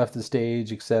everybody left the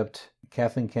stage except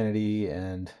Kathleen Kennedy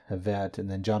and Yvette,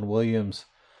 and then John Williams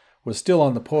was still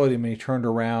on the podium, and he turned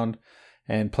around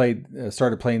and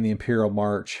started playing the Imperial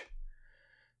March.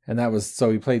 And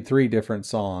so he played 3 different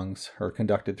songs, or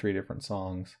conducted 3 different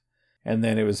songs. And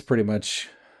then it was pretty much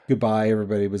goodbye.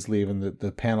 Everybody was leaving.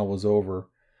 The panel was over.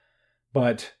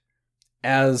 But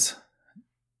as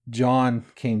John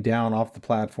came down off the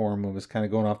platform and was kind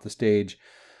of going off the stage,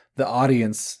 the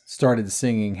audience started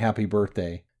singing Happy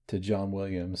Birthday to John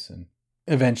Williams. And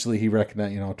eventually he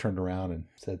recognized, turned around and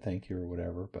said thank you or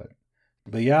whatever.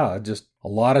 But yeah, just a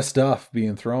lot of stuff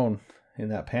being thrown in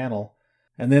that panel.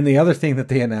 And then the other thing that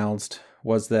they announced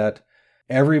was that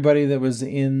everybody that was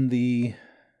in the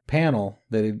panel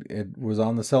that it was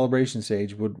on the celebration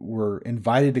stage were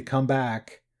invited to come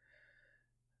back.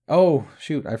 Oh,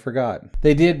 shoot, I forgot.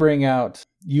 They did bring out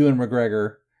Ewan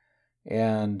McGregor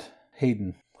and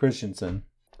Hayden Christensen,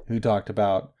 who talked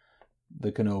about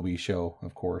the Kenobi show,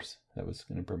 of course, that was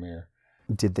going to premiere.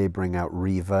 Did they bring out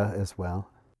Reva as well?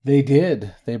 They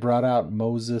did. They brought out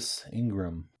Moses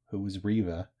Ingram, who was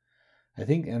Reva. I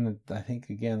think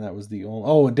again that was the only.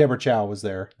 Oh, and Deborah Chow was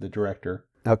there, the director.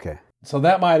 Okay. So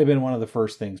that might have been one of the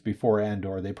first things before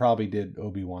Andor. They probably did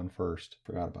Obi-Wan first.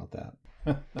 Forgot about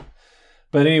that.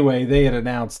 But anyway, they had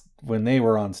announced when they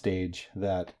were on stage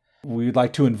that we'd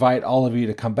like to invite all of you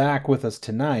to come back with us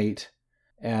tonight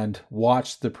and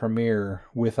watch the premiere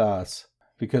with us,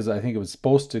 because I think it was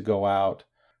supposed to go out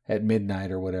at midnight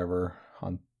or whatever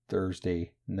on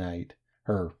Thursday night,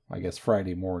 or I guess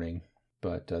Friday morning.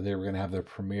 But they were going to have their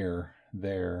premiere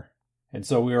there. And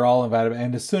so we were all invited.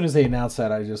 And as soon as they announced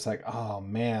that, I was just like, oh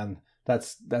man,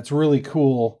 that's really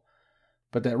cool.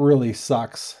 But that really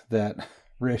sucks that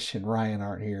Rish and Ryan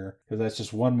aren't here, because that's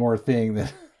just one more thing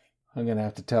that I'm going to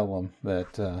have to tell them,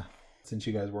 that since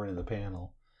you guys weren't in the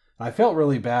panel. I felt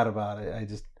really bad about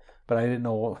it. But I didn't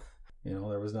know what,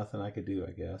 there was nothing I could do,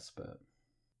 I guess. But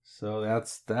so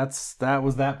that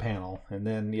was that panel. And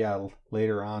then, yeah,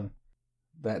 later on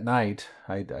that night,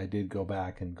 I did go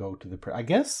back and go to I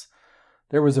guess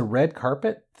there was a red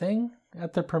carpet thing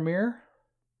at the premiere,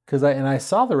 because I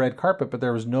saw the red carpet, but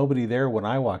there was nobody there when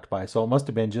I walked by, so it must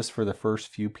have been just for the first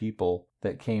few people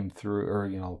that came through,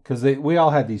 or because we all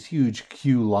had these huge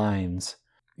queue lines.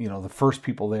 The first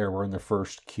people there were in the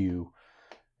first queue,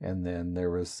 and then there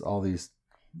was all these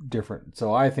different.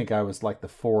 So I think I was like the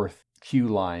 4th queue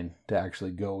line to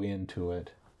actually go into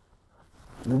it.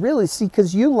 Really? See,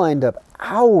 because you lined up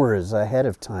hours ahead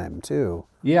of time, too.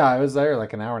 Yeah, I was there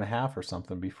like an hour and a half or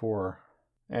something before.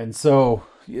 And so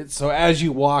as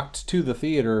you walked to the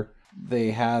theater, they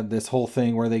had this whole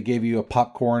thing where they gave you a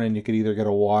popcorn, and you could either get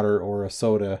a water or a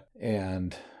soda.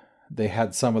 And they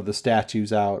had some of the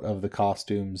statues out of the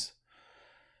costumes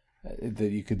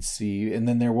that you could see. And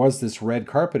then there was this red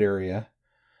carpet area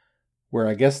where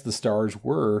I guess the stars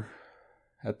were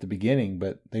at the beginning,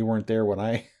 but they weren't there when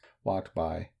I walked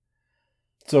by.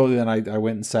 So then I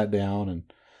went and sat down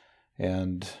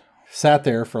and sat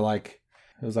there for it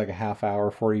was like a half hour,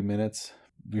 40 minutes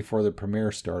before the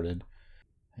premiere started.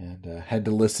 And had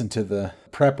to listen to the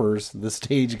preppers, the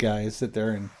stage guys, sit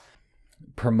there and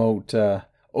promote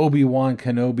Obi-Wan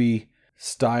Kenobi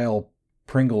style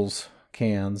Pringles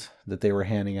cans that they were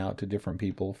handing out to different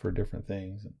people for different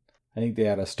things. I think they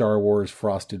had a Star Wars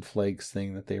Frosted Flakes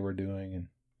thing that they were doing.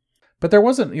 But there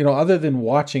wasn't, other than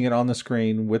watching it on the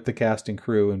screen with the cast and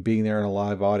crew and being there in a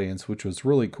live audience, which was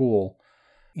really cool,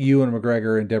 Ewan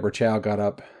McGregor and Deborah Chow got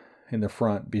up in the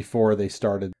front before they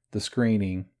started the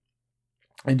screening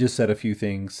and just said a few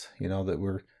things,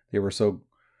 that they were so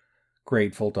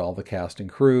grateful to all the cast and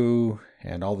crew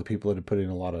and all the people that had put in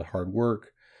a lot of hard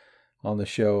work on the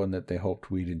show and that they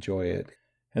hoped we'd enjoy it.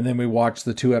 And then we watched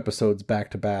the 2 episodes back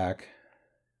to back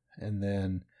and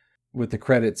then with the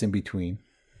credits in between.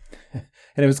 And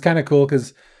it was kind of cool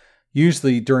because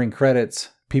usually during credits,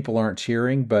 people aren't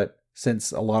cheering, but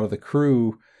since a lot of the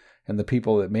crew and the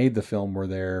people that made the film were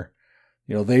there,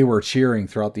 they were cheering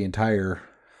throughout the entire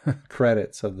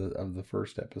credits of the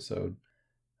first episode.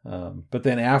 But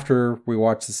then after we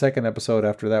watched the second episode,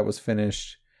 after that was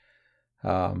finished,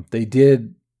 they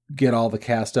did get all the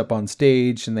cast up on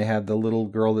stage, and they had the little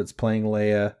girl that's playing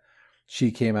Leia.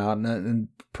 She came out, and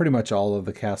pretty much all of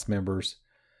the cast members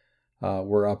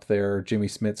were up there. Jimmy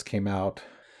Smits came out,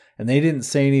 and they didn't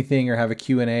say anything or have a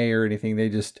Q&A or anything. They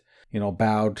just,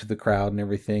 bowed to the crowd and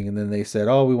everything. And then they said,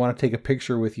 "Oh, we want to take a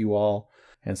picture with you all."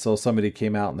 And so somebody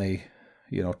came out and they,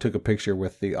 took a picture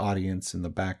with the audience in the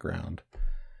background.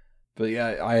 But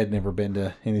yeah, I had never been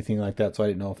to anything like that, so I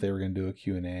didn't know if they were going to do a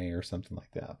Q&A or something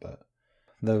like that. But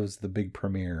that was the big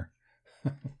premiere.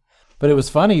 But it was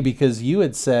funny because you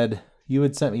had sent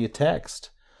me a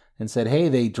text and said, "Hey,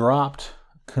 they dropped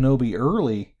Kenobi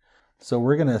early, so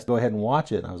we're going to go ahead and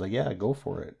watch it." And I was like, "Yeah, go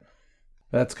for it."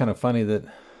 That's kind of funny that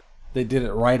they did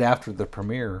it right after the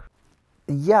premiere.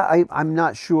 Yeah, I'm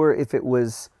not sure if it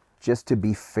was just to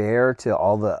be fair to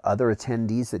all the other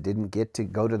attendees that didn't get to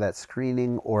go to that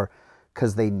screening, or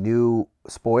because they knew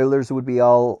spoilers would be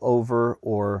all over,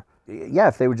 or yeah,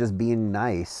 if they were just being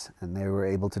nice and they were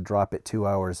able to drop it 2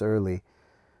 hours early.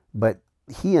 But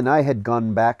he and I had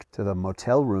gone back to the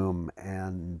motel room,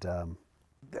 and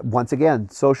once again,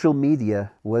 social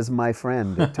media was my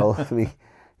friend. It told me,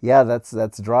 yeah,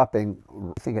 that's dropping,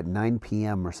 I think at 9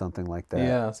 p.m. or something like that.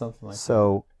 Yeah, something like that.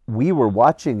 So we were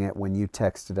watching it when you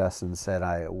texted us and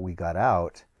said we got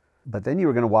out. But then you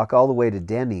were going to walk all the way to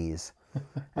Denny's.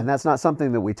 And that's not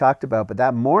something that we talked about. But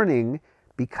that morning,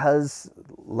 because,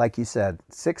 like you said,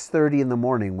 6:30 in the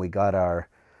morning, we got our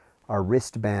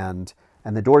wristband,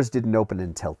 and the doors didn't open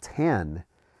until 10.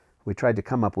 We tried to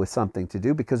come up with something to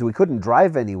do because we couldn't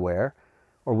drive anywhere,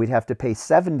 or we'd have to pay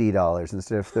 $70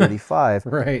 instead of $35.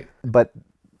 Right. But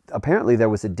apparently there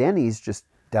was a Denny's just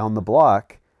down the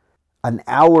block. An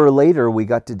hour later, we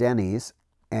got to Denny's,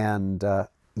 and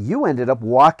you ended up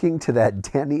walking to that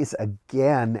Denny's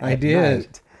again at I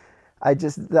did.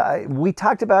 night. We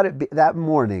talked about it that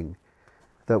morning,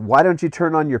 that why don't you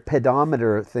turn on your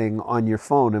pedometer thing on your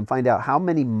phone and find out how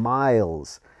many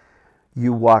miles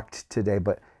you walked today.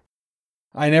 But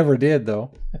I never did,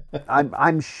 though.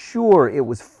 I'm sure it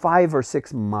was 5 or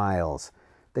 6 miles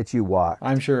that you walked.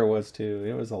 I'm sure it was too.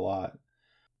 It was a lot.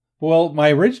 Well,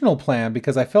 my original plan,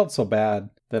 because I felt so bad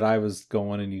that I was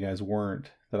going and you guys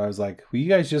weren't, that I was like, "Well, you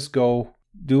guys just go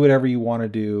do whatever you want to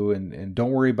do, and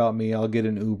don't worry about me. I'll get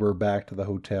an Uber back to the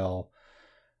hotel.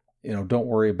 Don't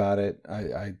worry about it.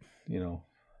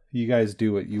 You guys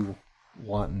do what you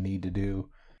want and need to do."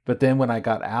 But then when I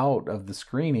got out of the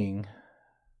screening,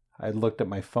 I looked at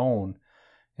my phone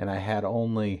and I had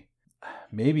only,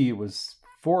 maybe it was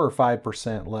 4 or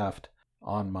 5% left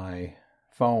on my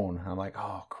phone. I'm like,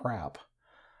 "Oh crap,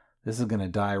 this is going to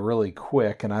die really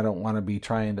quick, and I don't want to be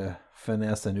trying to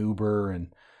finesse an Uber and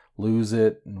lose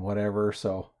it and whatever."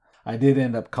 So I did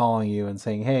end up calling you and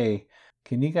saying, "Hey,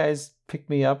 can you guys pick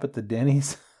me up at the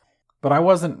Denny's?" But I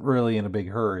wasn't really in a big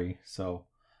hurry, so,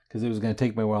 because it was going to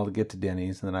take me a while to get to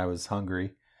Denny's, and then I was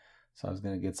hungry, so I was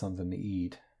going to get something to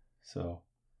eat. So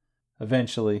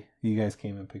eventually you guys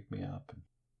came and picked me up.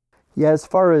 Yeah, as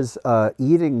far as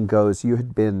eating goes, you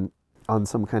had been on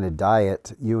some kind of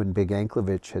diet. You and Big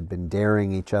Anklevich had been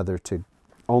daring each other to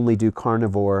only do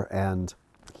carnivore, and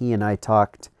he and I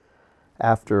talked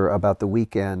after about the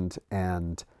weekend,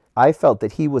 and I felt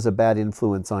that he was a bad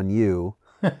influence on you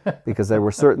because there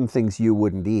were certain things you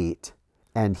wouldn't eat,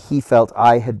 and he felt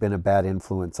I had been a bad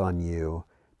influence on you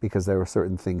because there were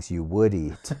certain things you would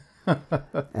eat.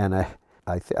 And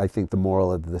I think the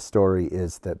moral of the story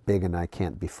is that Big and I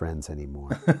can't be friends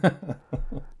anymore.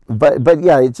 But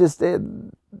yeah,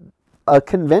 a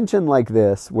convention like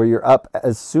this, where you're up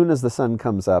as soon as the sun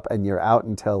comes up and you're out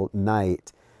until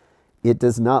night, it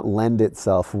does not lend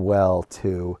itself well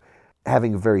to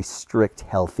having a very strict,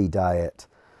 healthy diet.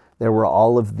 There were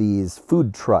all of these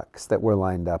food trucks that were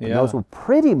lined up, and those were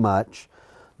pretty much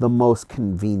the most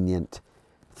convenient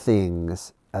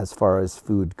things as far as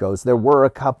food goes. There were a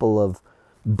couple of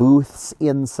booths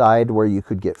inside where you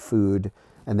could get food,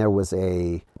 and there was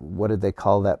what did they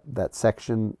call that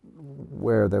section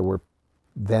where there were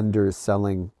vendors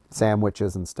selling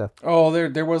sandwiches and stuff? Oh,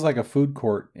 there was like a food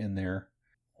court in there,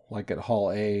 like at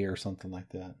Hall A or something like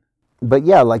that. But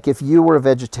yeah, like if you were a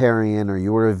vegetarian or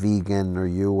you were a vegan or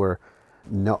you were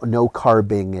no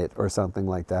carbing it or something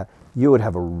like that, you would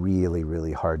have a really,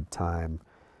 really hard time.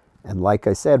 And like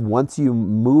I said, once you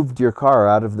moved your car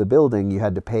out of the building, you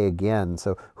had to pay again.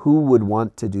 So who would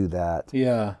want to do that?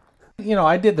 Yeah.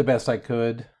 I did the best I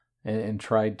could and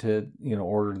tried to,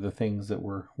 order the things that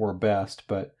were best.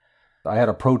 But I had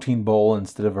a protein bowl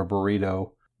instead of a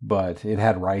burrito, but it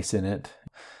had rice in it.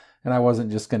 And I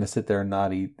wasn't just going to sit there and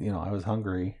not eat. I was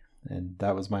hungry. And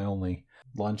that was my only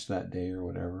lunch that day or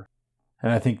whatever.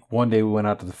 And I think one day we went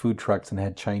out to the food trucks and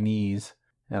had Chinese.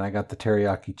 And I got the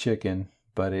teriyaki chicken,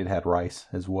 but it had rice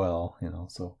as well,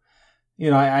 So,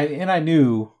 I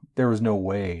knew there was no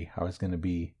way I was going to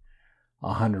be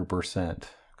 100%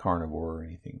 carnivore or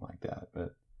anything like that.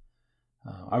 But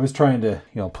I was trying to,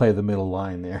 play the middle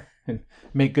line there and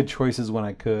make good choices when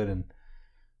I could.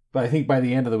 But I think by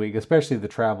the end of the week, especially the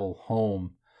travel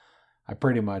home, I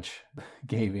pretty much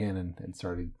gave in and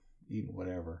started eating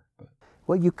whatever. But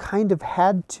well, you kind of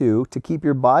had to keep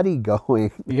your body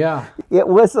going. Yeah. It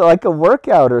was like a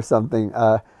workout or something.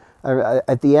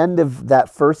 At the end of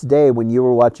that first day when you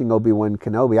were watching Obi-Wan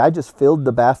Kenobi, I just filled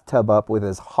the bathtub up with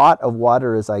as hot of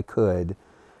water as I could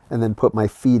and then put my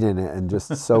feet in it and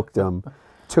just soaked them.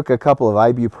 Took a couple of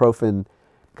ibuprofen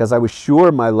because I was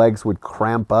sure my legs would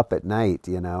cramp up at night,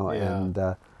 Yeah.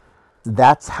 And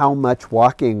that's how much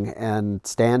walking and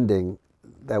standing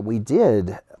that we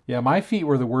did. Yeah, my feet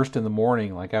were the worst in the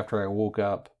morning, like after I woke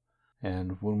up.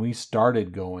 And when we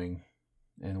started going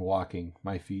and walking,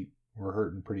 my feet were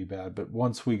hurting pretty bad. But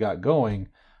once we got going,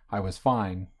 I was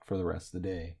fine for the rest of the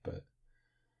day. But,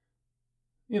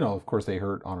 of course they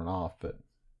hurt on and off. But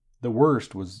the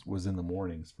worst was in the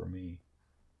mornings for me.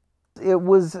 It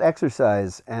was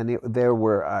exercise, and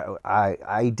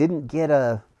I didn't get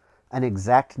an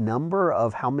exact number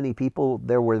of how many people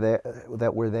that were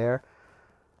there,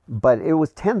 but it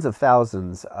was tens of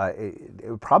thousands,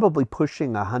 probably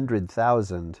pushing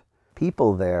 100,000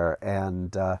 people there,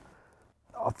 and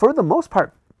for the most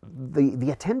part,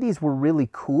 the attendees were really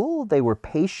cool. They were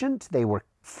patient. They were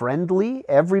friendly.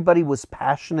 Everybody was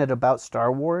passionate about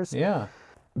Star Wars. Yeah.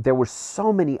 There were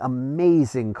so many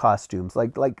amazing costumes.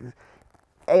 Like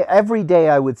every day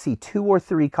I would see 2 or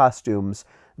 3 costumes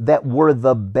that were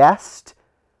the best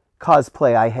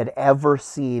cosplay I had ever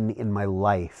seen in my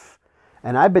life.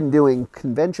 And I've been doing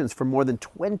conventions for more than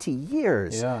 20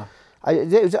 years. Yeah.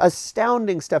 It was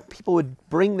astounding stuff. People would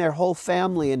bring their whole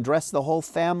family and dress the whole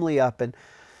family up. And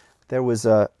there was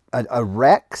a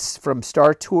Rex from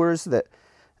Star Tours that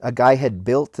a guy had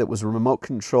built that was remote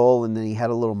control, and then he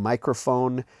had a little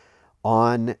microphone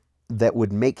on that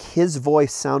would make his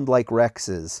voice sound like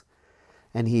Rex's.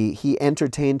 And he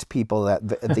entertained people at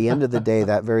the end of the day,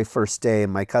 that very first day.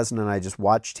 And my cousin and I just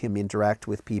watched him interact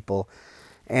with people.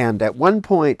 And at one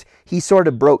point, he sort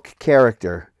of broke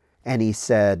character, and he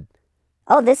said,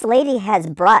 "Oh, this lady has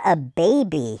brought a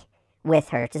baby with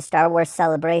her to Star Wars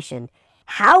Celebration.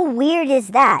 How weird is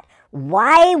that?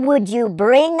 Why would you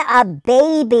bring a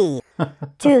baby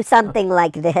to something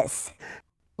like this?"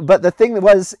 But the thing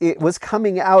was, it was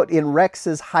coming out in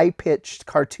Rex's high-pitched,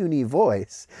 cartoony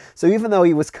voice. So even though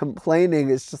he was complaining,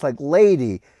 it's just like,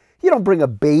 lady, you don't bring a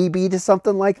baby to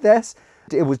something like this.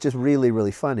 It was just really,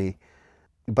 really funny.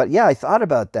 But yeah, I thought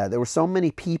about that. There were so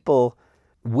many people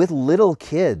with little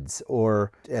kids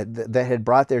or that had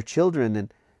brought their children,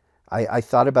 and I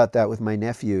thought about that with my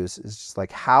nephews. It's just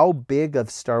like, how big of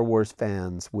Star Wars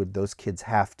fans would those kids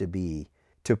have to be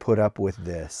to put up with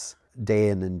this day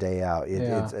in and day out?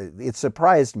 It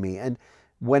surprised me. And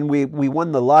when we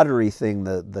won the lottery thing,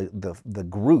 the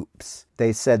groups,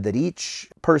 they said that each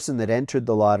person that entered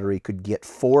the lottery could get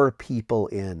 4 people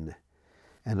in.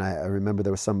 And I remember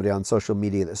there was somebody on social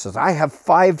media that says, I have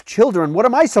 5 children. What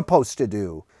am I supposed to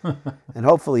do? And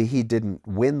hopefully he didn't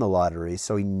win the lottery,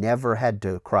 so he never had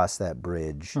to cross that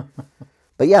bridge.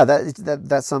 But yeah,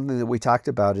 that's something that we talked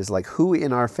about, is like, who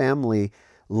in our family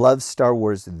loves Star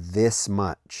Wars this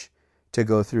much to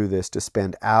go through this, to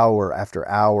spend hour after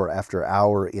hour after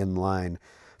hour in line.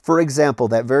 For example,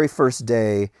 that very first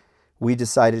day, we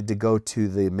decided to go to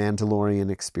the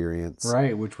Mandalorian experience.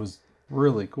 Right, which was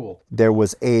really cool. There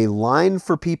was a line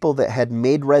for people that had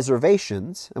made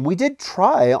reservations, and we did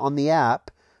try on the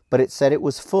app, but it said it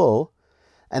was full.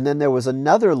 And then there was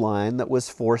another line that was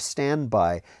for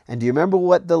standby. And do you remember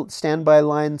what the standby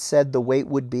line said the wait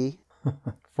would be?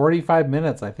 45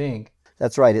 minutes, I think.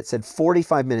 That's right. It said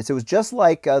 45 minutes. It was just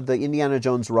like the Indiana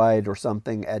Jones ride or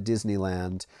something at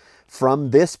Disneyland. From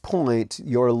this point,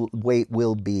 your wait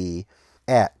will be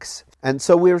X. And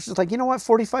so we were just like, you know what,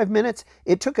 45 minutes?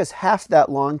 It took us half that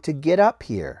long to get up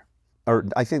here. Or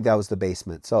I think that was the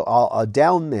basement. So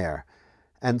down there.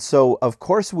 And so, of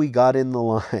course, we got in the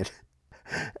line.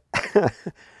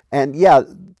 And yeah,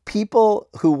 people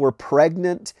who were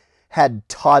pregnant had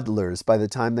toddlers by the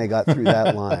time they got through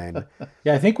that line.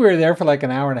 Yeah, I think we were there for like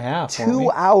an hour and a half.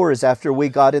 2 hours after we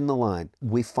got in the line,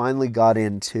 we finally got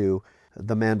into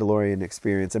the Mandalorian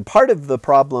experience. And part of the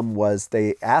problem was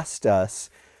they asked us,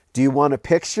 do you want a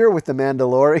picture with the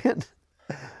Mandalorian?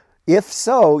 If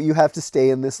so, you have to stay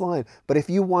in this line. But if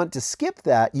you want to skip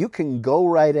that, you can go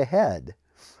right ahead.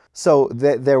 So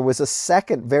there was a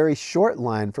second very short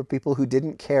line for people who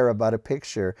didn't care about a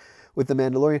picture with the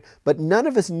Mandalorian. But none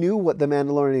of us knew what the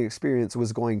Mandalorian experience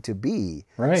was going to be.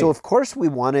 Right. So of course we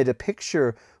wanted a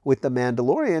picture with the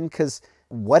Mandalorian, because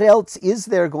what else is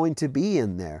there going to be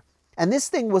in there? And this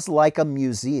thing was like a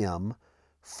museum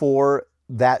for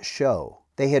that show.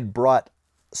 They had brought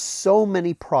so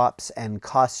many props and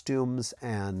costumes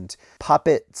and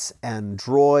puppets and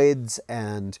droids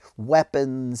and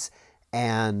weapons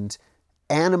and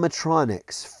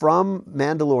animatronics from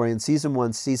Mandalorian Season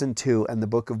 1, Season 2, and the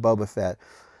Book of Boba Fett,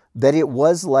 that it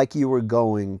was like you were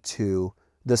going to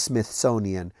the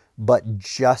Smithsonian, but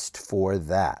just for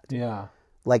that. Yeah.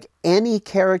 Like any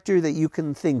character that you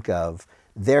can think of,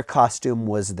 their costume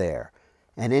was there.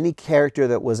 And any character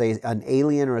that was an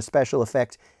alien or a special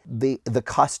effect, the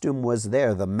costume was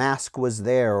there. The mask was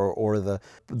there, or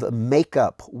the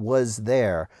makeup was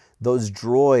there. Those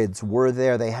droids were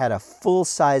there. They had a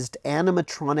full-sized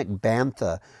animatronic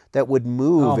bantha that would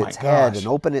move its head and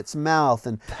open its mouth.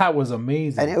 And that was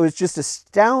amazing. And it was just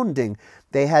astounding.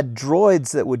 They had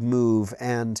droids that would move,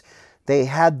 and they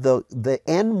had the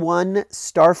N1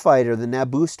 starfighter, the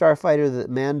Naboo starfighter that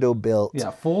Mando built.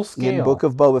 Yeah, full scale. In Book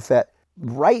of Boba Fett.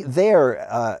 Right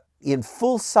there in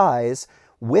full size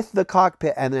with the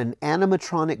cockpit, and an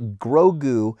animatronic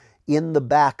Grogu in the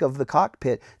back of the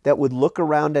cockpit that would look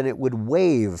around and it would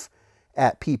wave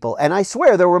at people. And I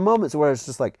swear there were moments where it's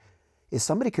just like, is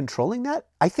somebody controlling that?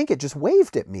 I think it just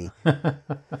waved at me.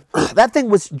 That thing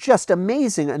was just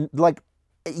amazing. And like,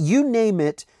 you name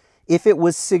it, if it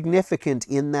was significant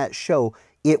in that show,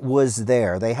 it was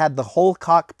there. They had the whole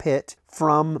cockpit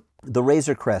from the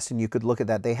Razor Crest, and you could look at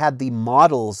that. They had the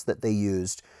models that they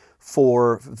used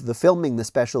for the filming, the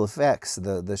special effects,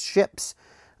 the ships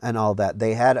and all that.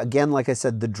 They had, again, like I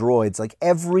said, the droids, like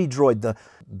every droid,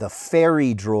 the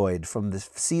fairy droid from the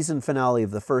season finale of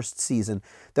the first season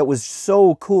that was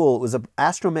so cool. It was an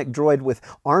astromech droid with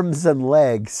arms and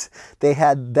legs. They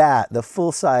had that, the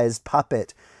full-size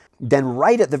puppet. Then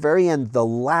right at the very end, the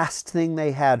last thing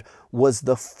they had was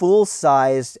the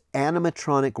full-sized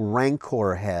animatronic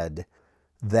Rancor head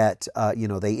that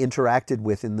they interacted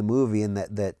with in the movie, and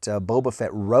that Boba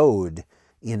Fett rode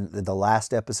in the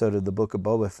last episode of the Book of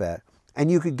Boba Fett.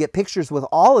 And you could get pictures with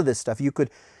all of this stuff. You could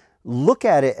look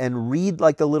at it and read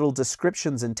like the little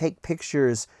descriptions and take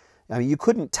pictures. I mean, you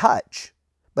couldn't touch,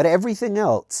 but everything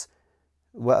else,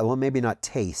 well, maybe not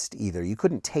taste either. You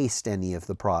couldn't taste any of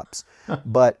the props,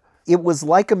 but it was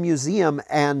like a museum,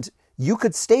 and you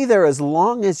could stay there as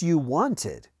long as you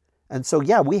wanted. And so,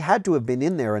 yeah, we had to have been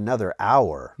in there another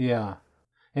hour. Yeah.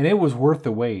 And it was worth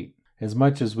the wait. As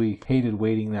much as we hated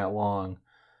waiting that long,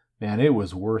 man, it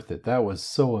was worth it. That was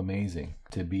so amazing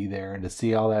to be there and to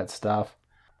see all that stuff.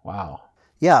 Wow.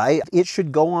 Yeah, it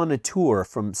should go on a tour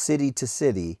from city to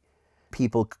city.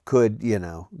 People could,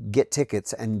 get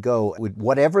tickets and go.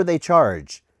 Whatever they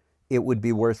charge, it would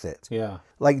be worth it. Yeah.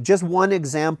 Like, just one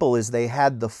example is they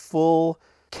had the full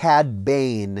Cad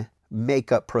Bane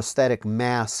makeup prosthetic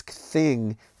mask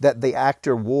thing that the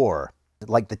actor wore.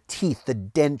 Like the teeth, the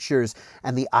dentures,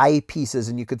 and the eyepieces.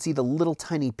 And you could see the little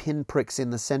tiny pinpricks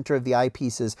in the center of the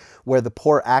eyepieces where the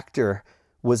poor actor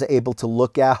was able to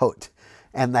look out.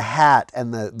 and the hat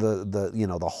and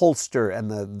the holster and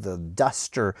the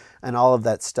duster and all of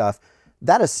that stuff,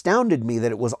 that astounded me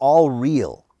that it was all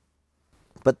real.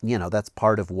 But that's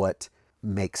part of what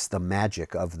makes the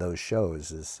magic of those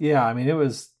shows. Is Yeah, I mean, it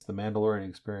was the Mandalorian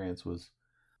experience was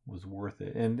worth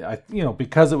it, and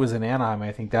because it was in Anaheim,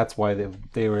 I think that's why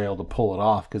they were able to pull it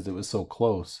off, because it was so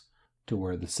close to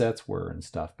where the sets were and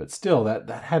stuff. But still, that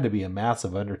had to be a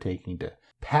massive undertaking to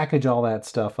package all that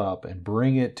stuff up and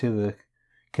bring it to the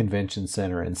convention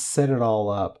center and set it all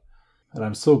up. And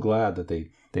I'm so glad that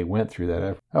they went through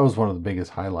that. That was one of the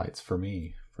biggest highlights for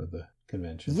me for the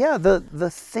convention. Yeah, the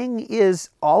thing is,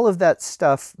 all of that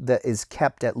stuff that is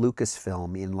kept at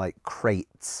Lucasfilm in like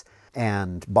crates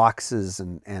and boxes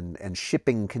and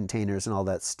shipping containers and all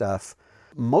that stuff,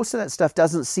 most of that stuff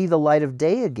doesn't see the light of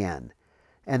day again.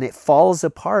 And it falls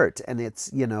apart, and it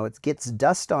gets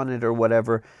dust on it or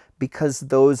whatever, because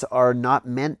those are not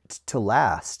meant to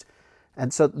last.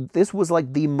 And so this was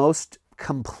like the most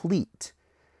complete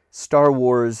Star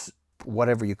Wars,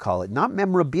 whatever you call it, not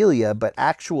memorabilia, but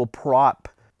actual prop,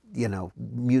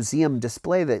 museum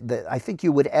display that I think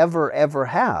you would ever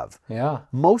have. Yeah.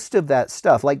 Most of that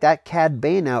stuff, like that Cad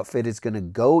Bane outfit, is going to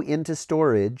go into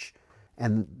storage,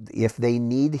 and if they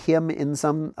need him in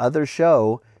some other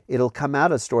show, it'll come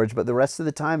out of storage, but the rest of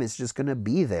the time it's just going to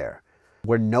be there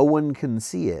where no one can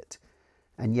see it.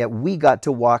 And yet we got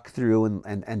to walk through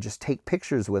and just take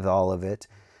pictures with all of it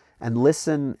and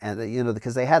listen, and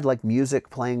because they had like music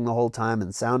playing the whole time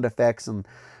and sound effects, and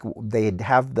they'd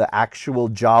have the actual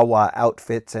Jawa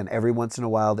outfits, and every once in a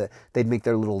while they'd make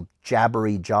their little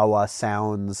jabbery Jawa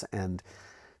sounds. And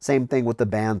same thing with the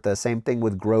Bantha, same thing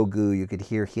with Grogu, you could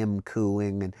hear him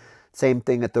cooing, and same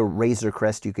thing at the Razor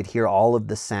Crest, you could hear all of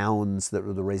the sounds that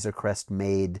the Razor Crest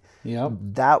made. Yep.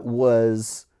 That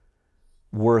was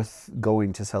worth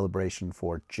going to Celebration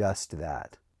for, just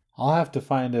that. I'll have to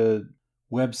find a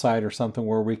website or something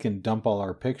where we can dump all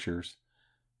our pictures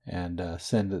and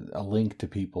send a link to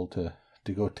people to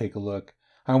go take a look.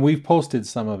 And we've posted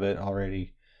some of it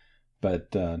already,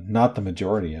 but not the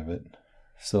majority of it.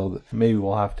 So maybe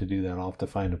we'll have to do that. I'll have to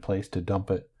find a place to dump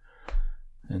it,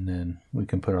 and then we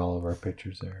can put all of our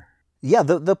pictures there. Yeah,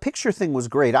 the picture thing was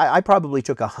great. I probably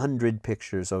took 100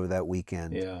 pictures over that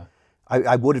weekend. Yeah.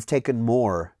 I would have taken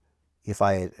more if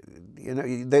I,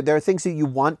 there are things that you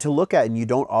want to look at and you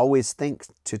don't always think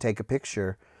to take a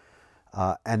picture.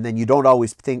 And then you don't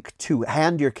always think to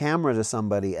hand your camera to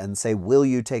somebody and say, will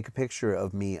you take a picture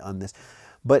of me on this?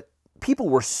 But people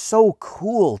were so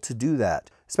cool to do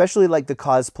that, especially like the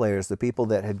cosplayers, the people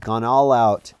that had gone all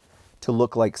out to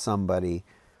look like somebody.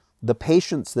 The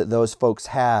patience that those folks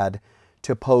had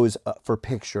to pose for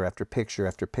picture after picture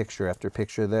after picture after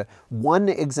picture. The one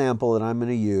example that I'm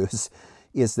going to use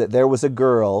is that there was a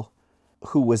girl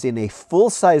who was in a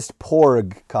full-sized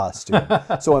Porg costume.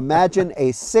 So imagine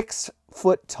a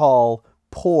 6-foot-tall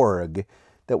Porg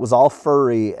that was all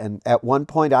furry. And at one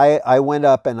point I went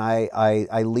up and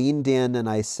I leaned in and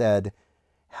I said,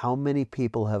 "How many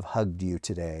people have hugged you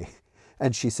today?"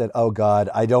 And she said, "Oh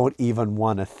God, I don't even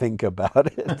want to think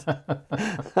about it."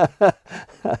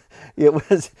 It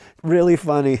was really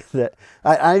funny that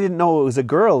I didn't know it was a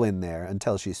girl in there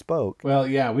until she spoke. Well,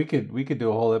 yeah, we could do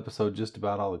a whole episode just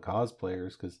about all the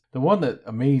cosplayers, because the one that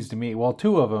amazed me, well,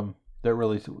 two of them that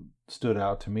really stood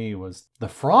out to me was the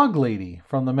Frog Lady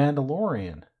from The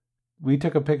Mandalorian. We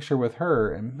took a picture with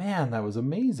her, and man, that was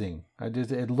amazing.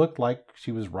 It looked like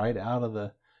she was right out of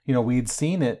the, we'd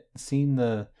seen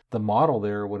the model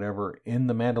there or whatever in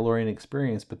the Mandalorian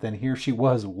experience, but then here she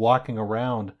was walking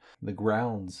around the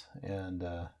grounds, and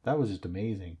that was just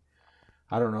amazing.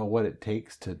 I don't know what it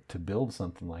takes to build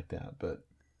something like that, but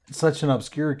such an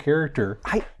obscure character.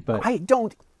 I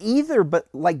don't either, but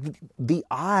like the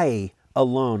eye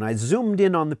alone, I zoomed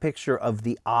in on the picture of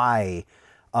the eye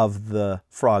of the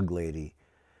Frog Lady,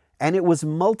 and it was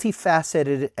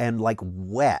multifaceted and like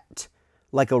wet,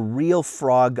 like a real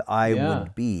frog eye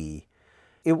would be.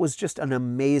 It was just an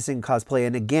amazing cosplay.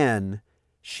 And again,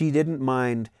 she didn't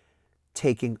mind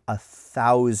taking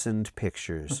 1,000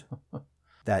 pictures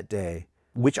that day,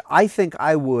 which I think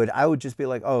I would. I would just be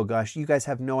like, oh gosh, you guys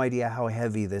have no idea how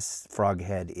heavy this frog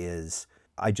head is.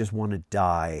 I just want to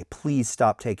die. Please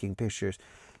stop taking pictures.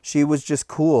 She was just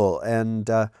cool. And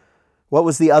what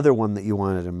was the other one that you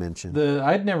wanted to mention?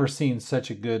 I'd never seen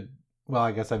such a good, well,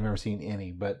 I guess I've never seen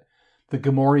any, but the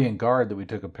Gamorrean guard that we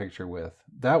took a picture with,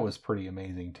 that was pretty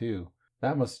amazing too.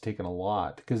 That must have taken a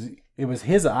lot, because it was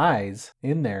his eyes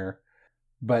in there,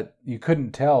 but you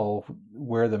couldn't tell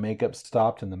where the makeup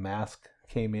stopped and the mask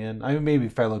came in. I mean, maybe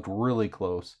if I looked really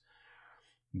close,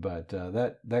 but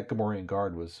that Gamorrean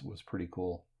guard was pretty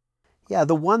cool. Yeah,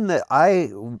 the one that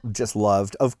I just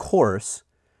loved, of course,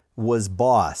 was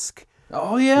Bossk.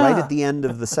 Oh, yeah. Right at the end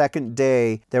of the second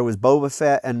day, there was Boba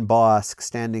Fett and Bossk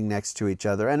standing next to each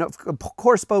other. And of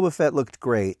course, Boba Fett looked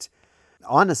great.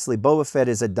 Honestly, Boba Fett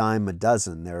is a dime a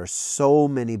dozen. There are so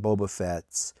many Boba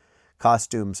Fetts,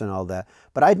 costumes and all that.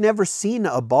 But I'd never seen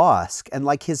a Bossk. And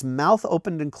like his mouth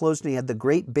opened and closed and he had the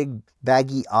great big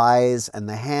baggy eyes and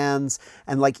the hands.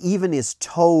 And like even his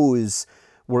toes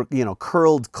were,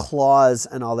 curled claws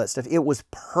and all that stuff. It was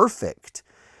perfect.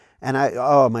 And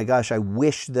oh my gosh, I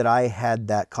wish that I had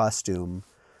that costume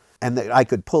and that I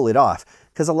could pull it off.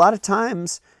 Because a lot of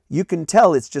times you can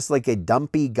tell it's just like a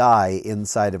dumpy guy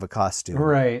inside of a costume.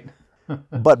 Right.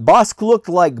 But Bossk looked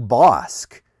like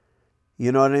Bossk.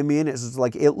 You know what I mean?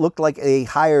 It looked like they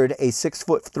hired a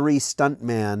 6'3"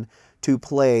 stuntman to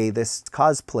play this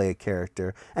cosplay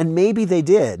character. And maybe they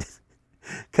did.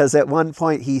 Because at one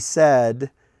point he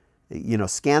said,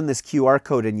 scan this QR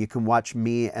code and you can watch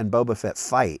me and Boba Fett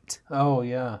fight. Oh,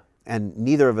 yeah. And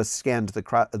neither of us scanned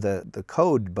the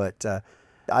code, but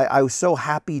I was so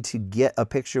happy to get a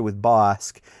picture with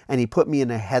Bossk, and he put me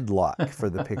in a headlock for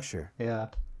the picture. Yeah.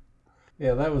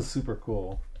 Yeah, that was super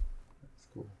cool. That's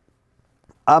cool.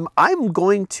 I'm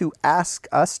going to ask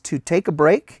us to take a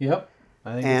break. Yep.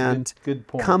 I think and it's a good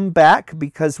point. Come back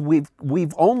because we've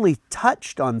only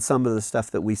touched on some of the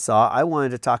stuff that we saw. I wanted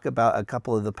to talk about a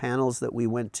couple of the panels that we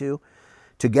went to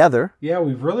together. Yeah,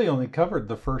 we've really only covered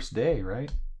the first day,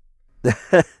 right?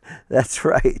 That's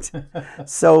right.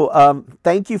 So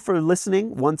thank you for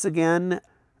listening. Once again,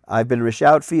 I've been Rish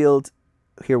Outfield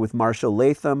here with Marshall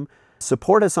Latham.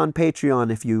 Support us on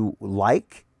Patreon if you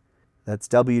like. That's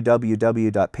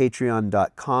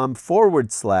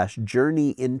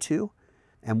www.patreon.com/journeyinto.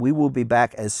 And we will be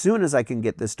back as soon as I can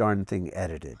get this darn thing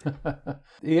edited.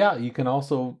 Yeah, you can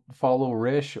also follow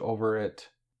Rish over at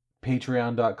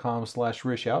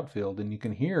patreon.com/rishoutfield. And you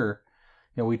can hear,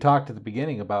 we talked at the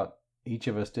beginning about each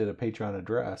of us did a Patreon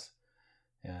address.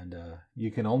 And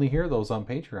you can only hear those on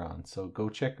Patreon. So go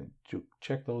check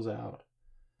those out.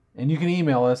 And you can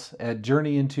email us at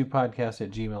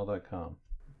journeyintopodcast@gmail.com.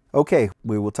 Okay,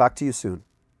 we will talk to you soon.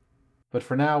 But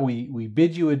for now, we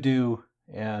bid you adieu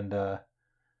and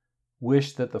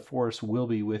wish that the Force will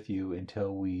be with you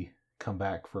until we come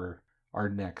back for our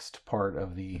next part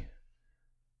of the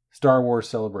Star Wars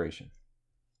celebration.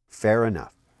 Fair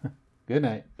enough. Good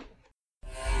night.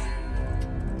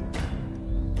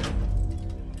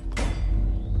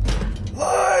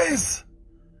 Lies!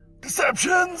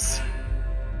 Deceptions!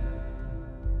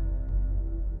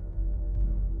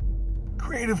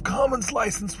 Creative Commons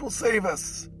license will save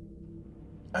us.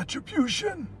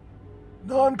 Attribution?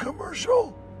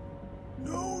 Non-commercial?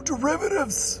 No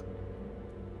derivatives.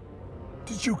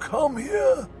 Did you come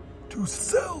here to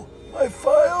sell my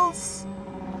files?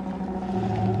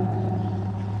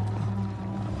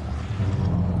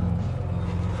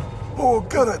 Or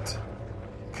Gullet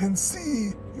can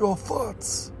see your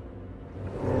thoughts.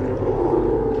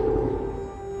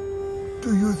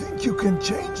 Do you think you can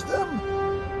change them?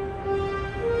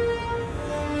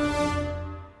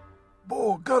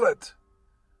 Bo Gullet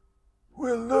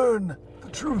will learn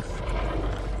the truth.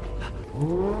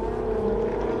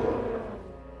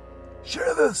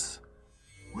 Share this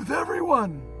with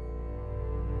everyone.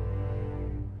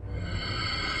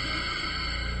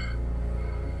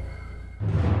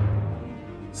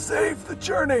 Save the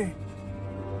journey.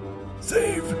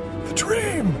 Save the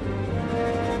dream.